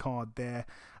to that card there.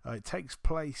 It takes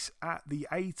place at the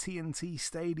AT&T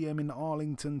Stadium in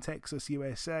Arlington, Texas,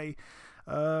 USA.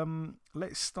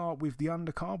 Let's start with the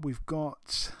undercard. We've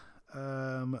got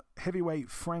heavyweight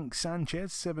Frank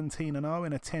Sanchez, 17-0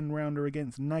 in a 10-rounder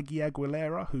against Nagy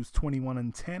Aguilera, who's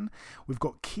 21-10. We've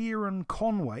got Kieran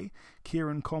Conway.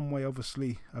 Kieran Conway,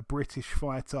 obviously a British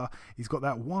fighter. He's got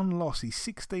that one loss. He's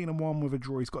 16-1 with a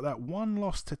draw. He's got that one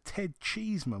loss to Ted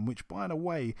Cheeseman, which, by the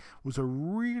way, was a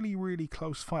really, really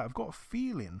close fight. I've got a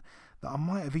feeling that I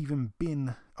might have even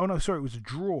been... Oh, no, sorry, it was a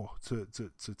draw to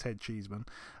Ted Cheeseman.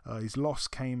 His loss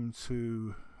came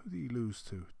to... Who did he lose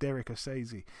to? Derek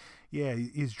Asese. Yeah,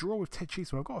 his draw with Ted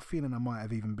Cheeseman. I've got a feeling I might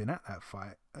have even been at that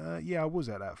fight. Yeah, I was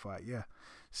at that fight, yeah.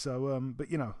 So,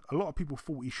 but, a lot of people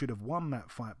thought he should have won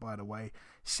that fight, by the way.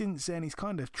 Since then, he's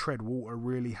kind of tread water,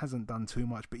 really. Hasn't done too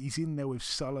much, but he's in there with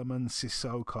Solomon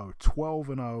Sissoko.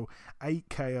 12-0, 8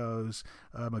 KOs.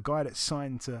 A guy that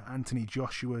signed to Anthony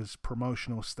Joshua's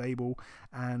promotional stable,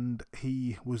 and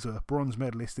he was a bronze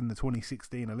medalist in the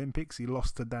 2016 Olympics. He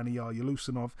lost to Daniil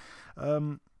Yelusinov.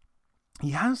 He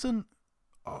hasn't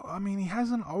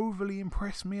overly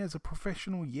impressed me as a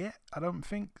professional yet, I don't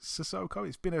think, Sissoko.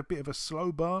 It's been a bit of a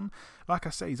slow burn. Like I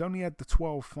say, he's only had the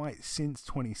 12 fights since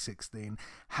 2016.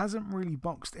 Hasn't really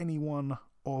boxed anyone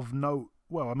of note.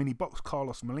 Well, he boxed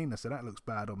Carlos Molina, so that looks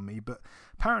bad on me. But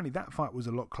apparently that fight was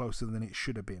a lot closer than it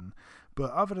should have been. But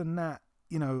other than that,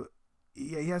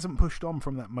 he hasn't pushed on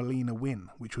from that Molina win,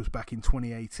 which was back in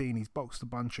 2018. He's boxed a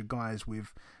bunch of guys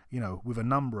with a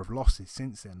number of losses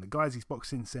since then. The guys he's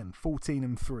boxed since then: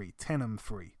 14-3,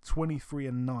 10-3,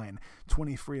 23-9,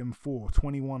 23-4,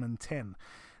 21-10.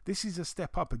 This is a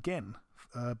step up again,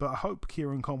 but I hope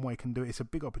Kieran Conway can do it. It's a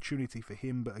big opportunity for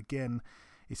him, but again,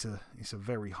 it's a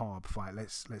very hard fight.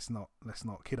 Let's not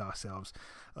kid ourselves.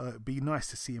 It'd be nice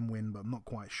to see him win, but I'm not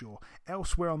quite sure.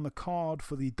 Elsewhere on the card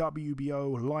for the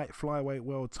WBO light flyweight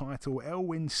world title,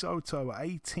 Elwin Soto,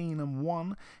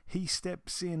 18-1. He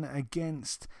steps in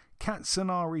against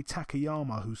Katsunari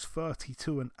Takayama, who's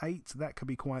 32-8. That could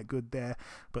be quite good there.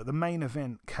 But the main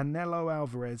event, Canelo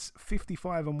Alvarez,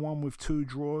 55-1 with 2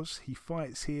 draws. He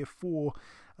fights here for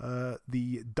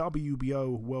the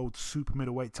WBO World Super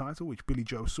Middleweight title, which Billy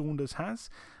Joe Saunders has.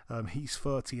 He's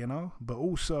 30-0, but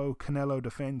also Canelo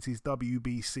defends his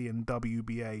WBC and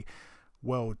WBA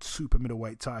World Super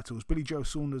Middleweight titles. Billy Joe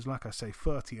Saunders, like I say,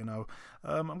 30-0.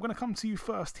 I'm going to come to you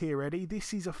first here, Eddie.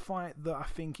 This is a fight that I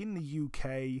think in the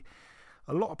UK,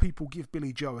 a lot of people give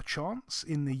Billy Joe a chance.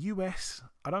 In the US,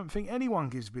 I don't think anyone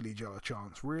gives Billy Joe a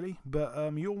chance, really.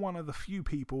 But you're one of the few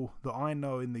people that I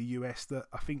know in the US that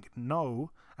I think know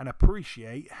and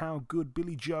appreciate how good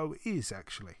Billy Joe is,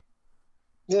 actually.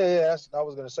 Yeah, I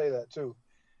was going to say that, too.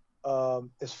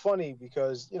 It's funny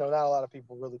because, not a lot of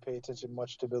people really pay attention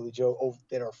much to Billy Joe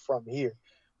that are from here.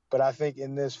 But I think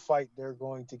in this fight, they're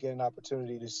going to get an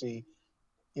opportunity to see,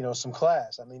 some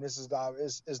class. This is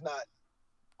it's not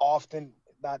often,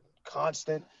 not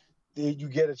constant, that you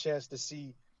get a chance to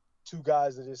see two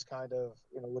guys that is kind of,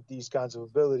 with these kinds of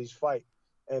abilities fight.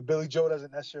 And Billy Joe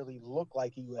doesn't necessarily look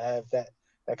like he would have that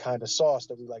kind of sauce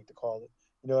that we like to call it.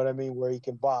 You know what I mean? Where he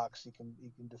can box, he can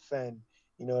defend.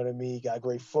 You know what I mean? He got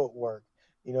great footwork.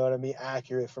 You know what I mean?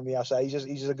 Accurate from the outside. He's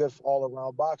just a good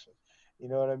all-around boxer. You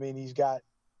know what I mean? He's got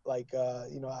I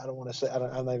don't want to say.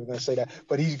 I'm not even going to say that.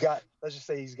 But let's just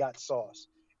say he's got sauce,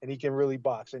 and he can really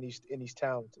box, and he's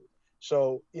talented.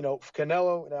 So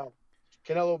Canelo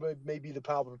may be the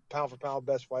pound for pound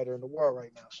best fighter in the world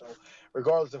right now. So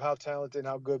regardless of how talented and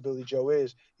how good Billy Joe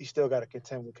is, he's still got to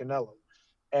contend with Canelo.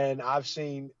 And I've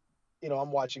seen,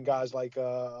 I'm watching guys like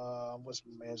what's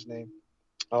my man's name?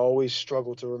 I always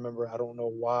struggle to remember. I don't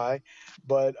know why,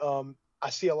 but I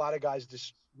see a lot of guys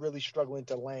just really struggling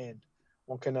to land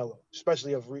on Canelo,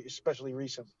 especially recently.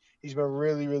 He's been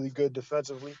really, really good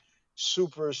defensively,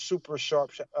 super, super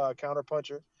sharp counter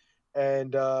puncher,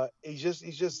 and he's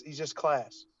just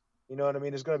class. You know what I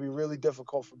mean? It's going to be really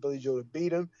difficult for Billy Joe to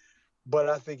beat him, but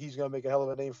I think he's going to make a hell of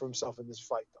a name for himself in this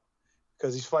fight, though,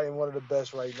 because he's fighting one of the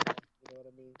best right now. You know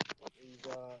what I mean?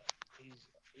 he's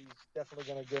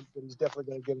definitely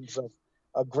gonna give himself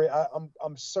a great.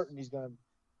 I'm certain he's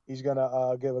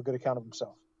gonna give a good account of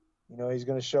himself. You know, he's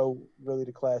gonna show really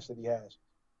the class that he has.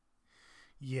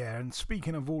 Yeah, and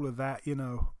speaking of all of that, you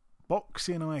know,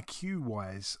 boxing IQ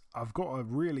wise, I've got to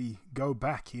really go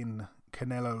back in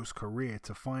Canelo's career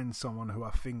to find someone who I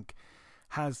think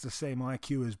has the same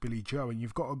IQ as Billy Joe, and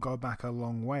you've got to go back a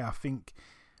long way. I think,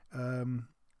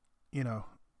 you know,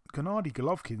 Gennady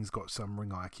Golovkin's got some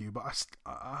ring IQ, but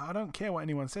I don't care what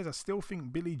anyone says. I still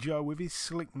think Billy Joe, with his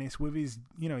slickness, with his,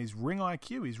 you know, his ring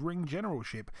IQ, his ring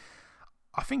generalship,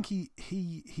 I think he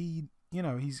you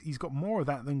know, he's got more of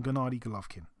that than Gennady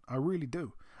Golovkin. I really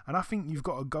do. And I think you've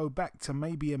got to go back to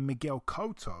maybe a Miguel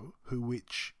Cotto,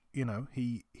 which, you know,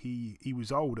 he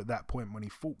was old at that point when he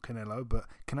fought Canelo, but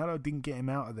Canelo didn't get him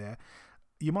out of there.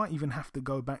 You might even have to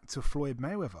go back to Floyd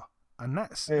Mayweather, and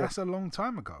that's a long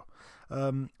time ago.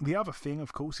 The other thing,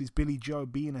 of course, is Billy Joe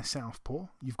being a southpaw.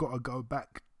 You've got to go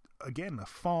back again a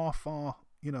far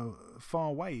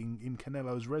way in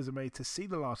Canelo's resume to see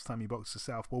the last time he boxed a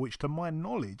southpaw, which, to my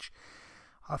knowledge,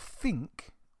 I think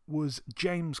was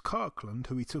James Kirkland,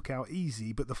 who he took out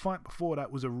easy, but the fight before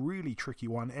that was a really tricky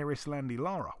one, Erislandy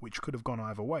Lara, which could have gone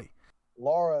either way.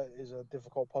 Lara is a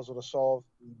difficult puzzle to solve.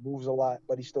 He moves a lot,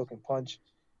 but he still can punch.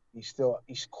 He's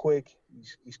quick.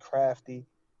 He's crafty.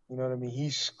 You know what I mean?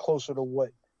 He's closer to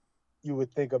what you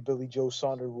would think a Billy Joe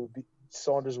Saunders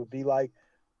would be like,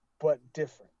 but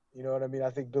different. You know what I mean?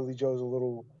 I think Billy Joe's a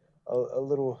little.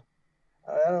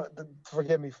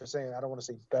 Forgive me for saying, I don't want to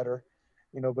say better,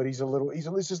 you know, but it's just a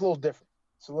little different.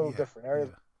 It's a little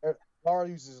different. Lara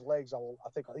uses his legs, I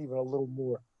think, even a little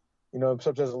more. You know,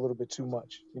 sometimes a little bit too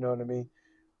much. You know what I mean?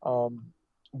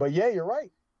 But yeah, you're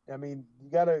right. I mean, you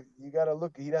gotta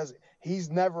look. He's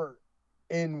never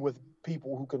in with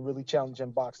people who can really challenge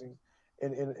him boxing,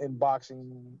 in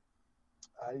boxing,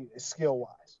 skill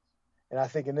wise. And I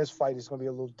think in this fight it's going to be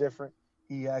a little different.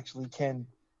 He actually can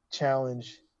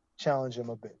challenge him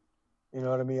a bit. You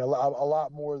know what I mean? A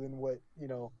lot more than what, you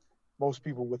know, most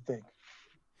people would think.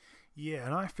 Yeah,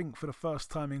 and I think for the first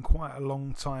time in quite a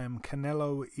long time,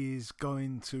 Canelo is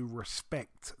going to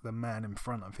respect the man in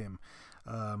front of him.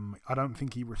 I don't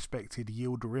think he respected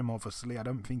Yildirim, obviously. I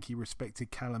don't think he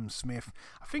respected Callum Smith.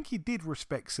 I think he did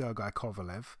respect Sergei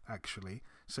Kovalev, actually.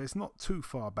 So it's not too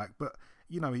far back. But,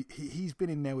 you know, he's been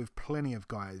in there with plenty of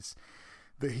guys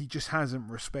that he just hasn't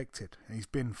respected. He's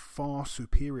been far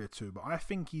superior to. But I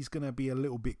think he's going to be a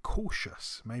little bit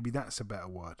cautious. Maybe that's a better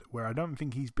word. Where I don't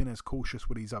think he's been as cautious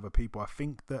with these other people. I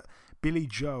think that Billy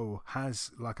Joe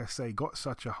has, like I say, got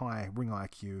such a high ring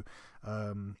IQ.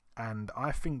 And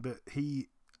I think that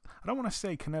I don't want to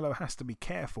say Canelo has to be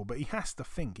careful, but he has to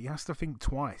think. He has to think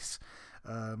twice.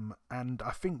 And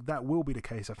I think that will be the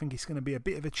case. I think it's going to be a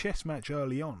bit of a chess match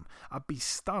early on. I'd be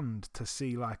stunned to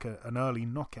see like an early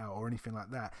knockout or anything like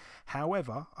that.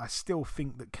 However, I still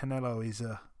think that Canelo is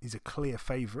a clear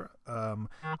favourite.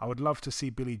 I would love to see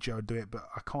Billy Joe do it, but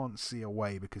I can't see a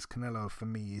way because Canelo for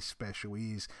me is special.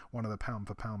 He is one of the pound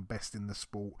for pound best in the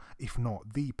sport, if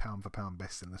not the pound for pound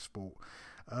best in the sport.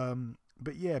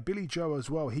 But yeah, Billy Joe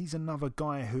as well, he's another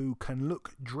guy who can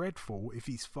look dreadful if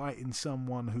he's fighting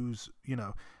someone who's, you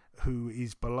know, who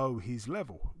is below his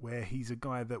level, where he's a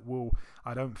guy that will,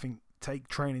 I don't think, take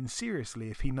training seriously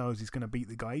if he knows he's going to beat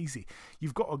the guy easy.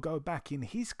 You've got to go back in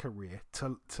his career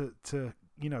to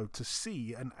you know, to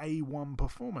see an A1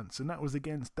 performance, and that was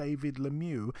against David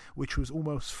Lemieux, which was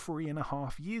almost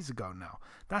 3.5 years ago now.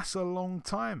 That's a long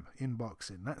time in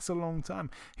boxing. That's a long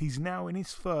time. He's now in his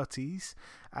 30s,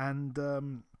 and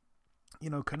you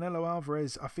know, Canelo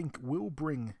Alvarez, I think, will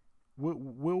bring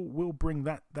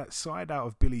that side out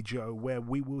of Billy Joe where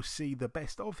we will see the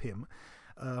best of him.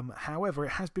 However,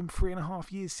 it has been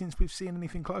 3.5 years since we've seen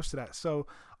anything close to that. So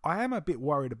I am a bit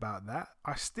worried about that.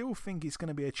 I still think it's going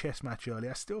to be a chess match early.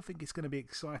 I still think it's going to be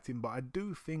exciting. But I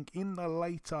do think in the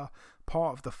later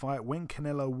part of the fight, when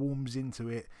Canelo warms into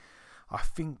it, I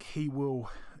think he will,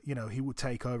 you know, he will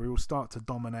take over. He will start to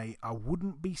dominate. I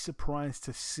wouldn't be surprised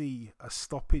to see a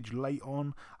stoppage late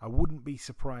on. I wouldn't be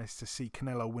surprised to see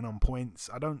Canelo win on points.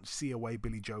 I don't see a way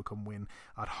Billy Joe can win.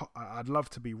 I'd love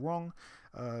to be wrong.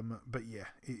 But yeah,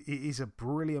 it is a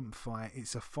brilliant fight.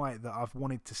 It's a fight that I've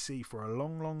wanted to see for a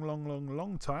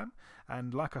long time.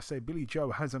 And like I say, Billy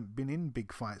Joe hasn't been in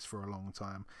big fights for a long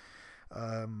time.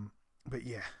 But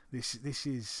yeah, this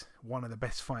is one of the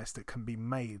best fights that can be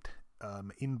made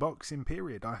in boxing,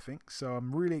 period, I think. So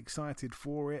I'm really excited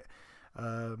for it.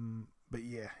 But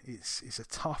yeah, it's a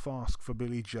tough ask for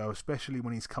Billy Joe, especially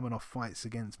when he's coming off fights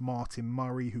against Martin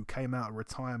Murray, who came out of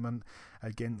retirement,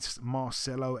 against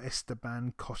Marcelo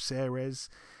Esteban Caceres,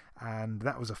 and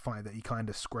that was a fight that he kind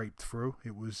of scraped through.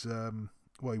 It was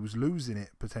he was losing it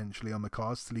potentially on the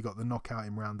cards till he got the knockout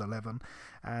in round 11,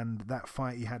 and that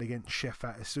fight he had against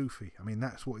Shefat Isufi, I mean,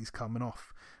 that's what he's coming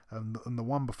off. And the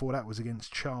one before that was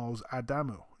against Charles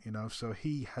Adamu, so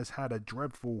he has had a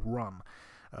dreadful run.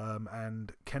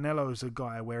 And Canelo's a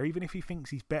guy where even if he thinks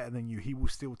he's better than you, he will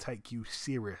still take you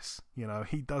serious.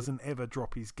 He doesn't ever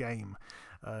drop his game.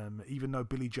 Even though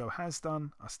Billy Joe has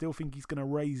done, I still think he's going to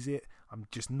raise it. I'm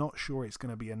just not sure it's going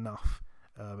to be enough.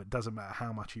 It doesn't matter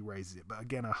how much he raises it. But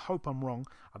again, I hope I'm wrong.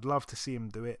 I'd love to see him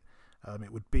do it.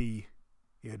 It would be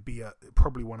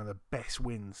probably one of the best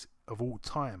wins of all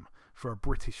time for a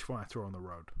British fighter on the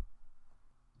road.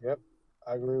 Yep,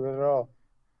 I agree with it all.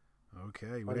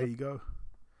 Okay, well, there you go.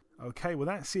 Okay, well,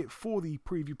 that's it for the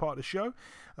preview part of the show.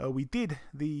 We did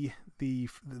the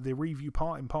review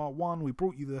part in part 1. We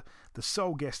brought you the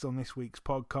sole guest on this week's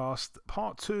podcast.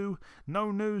 Part 2,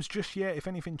 no news just yet. If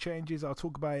anything changes, I'll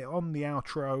talk about it on the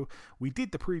outro. We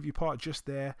did the preview part just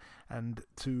there, and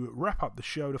to wrap up the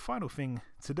show, the final thing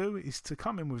to do is to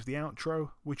come in with the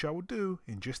outro, which I will do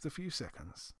in just a few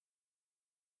seconds.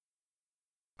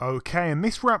 Okay, and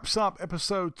this wraps up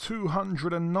episode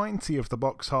 290 of the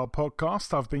Box Hard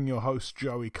Podcast. I've been your host,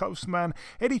 Joey Coastman.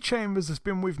 Eddie Chambers has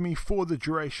been with me for the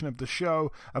duration of the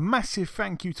show. A massive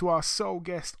thank you to our sole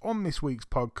guest on this week's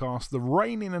podcast, the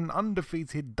reigning and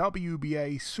undefeated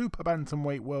WBA Super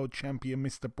Bantamweight World Champion,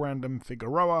 Mr. Brandon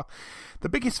Figueroa. The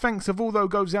biggest thanks of all, though,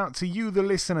 goes out to you, the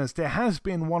listeners. There has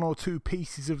been one or two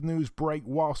pieces of news break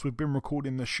whilst we've been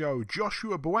recording the show.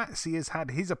 Joshua Buatsi has had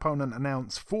his opponent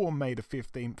announced for May the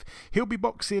 15th. He'll be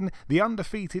boxing the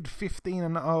undefeated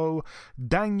 15-0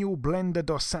 Daniel Blender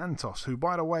dos Santos, who,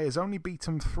 by the way, has only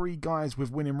beaten 3 guys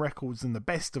with winning records, and the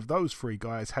best of those 3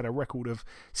 guys had a record of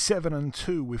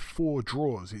 7-2 with 4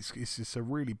 draws. It's just a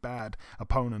really bad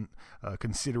opponent,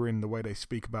 considering the way they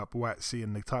speak about Buatsi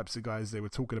and the types of guys they were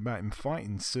talking about him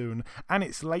fighting soon. And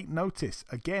it's late notice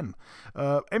again.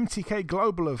 MTK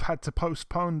Global have had to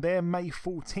postpone their May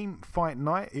 14th fight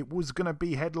night. It was going to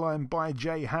be headlined by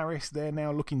Jay Harris. They're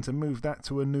now looking to move that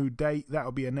to a new date.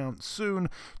 That'll be announced soon.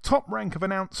 Top Rank have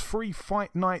announced 3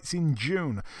 fight nights in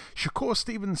June. Shakur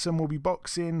Stevenson will be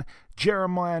boxing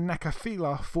Jeremiah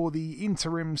Nakafila for the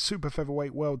interim super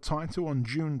featherweight world title on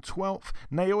June 12th.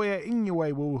 Naoya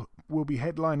Inoue will be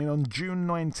headlining on June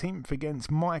 19th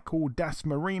against Michael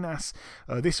Dasmarinas.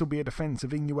 This will be a defense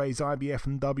of Inoue's IBF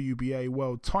and WBA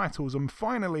world titles. And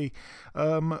finally,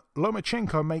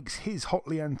 Lomachenko makes his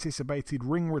hotly anticipated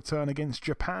ring return against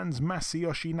Japan's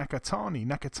Masayoshi Nakatani.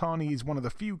 Nakatani is one of the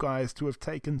few guys to have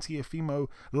taken Teofimo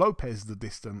Lopez the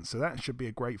distance, so that should be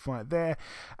a great fight there.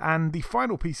 And the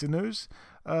final piece of news,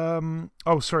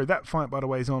 that fight, by the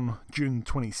way, is on June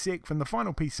 26th. And the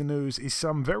final piece of news is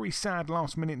some very sad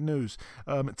last-minute news.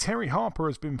 Terry Harper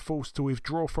has been forced to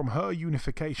withdraw from her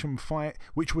unification fight,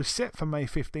 which was set for May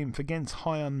 15th against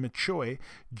Hyun Machoy,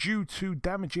 due to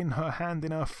damaging her hand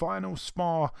in her final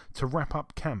spar to wrap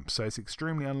up camp. So it's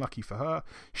extremely unlucky for her.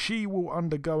 She will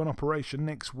undergo an operation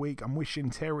next week. I'm wishing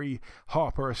Terry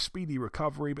Harper a speedy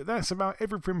recovery. But that's about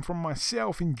everything from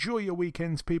myself. Enjoy your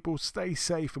weekends, people. Stay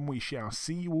safe, and we shall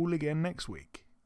see you all again next week.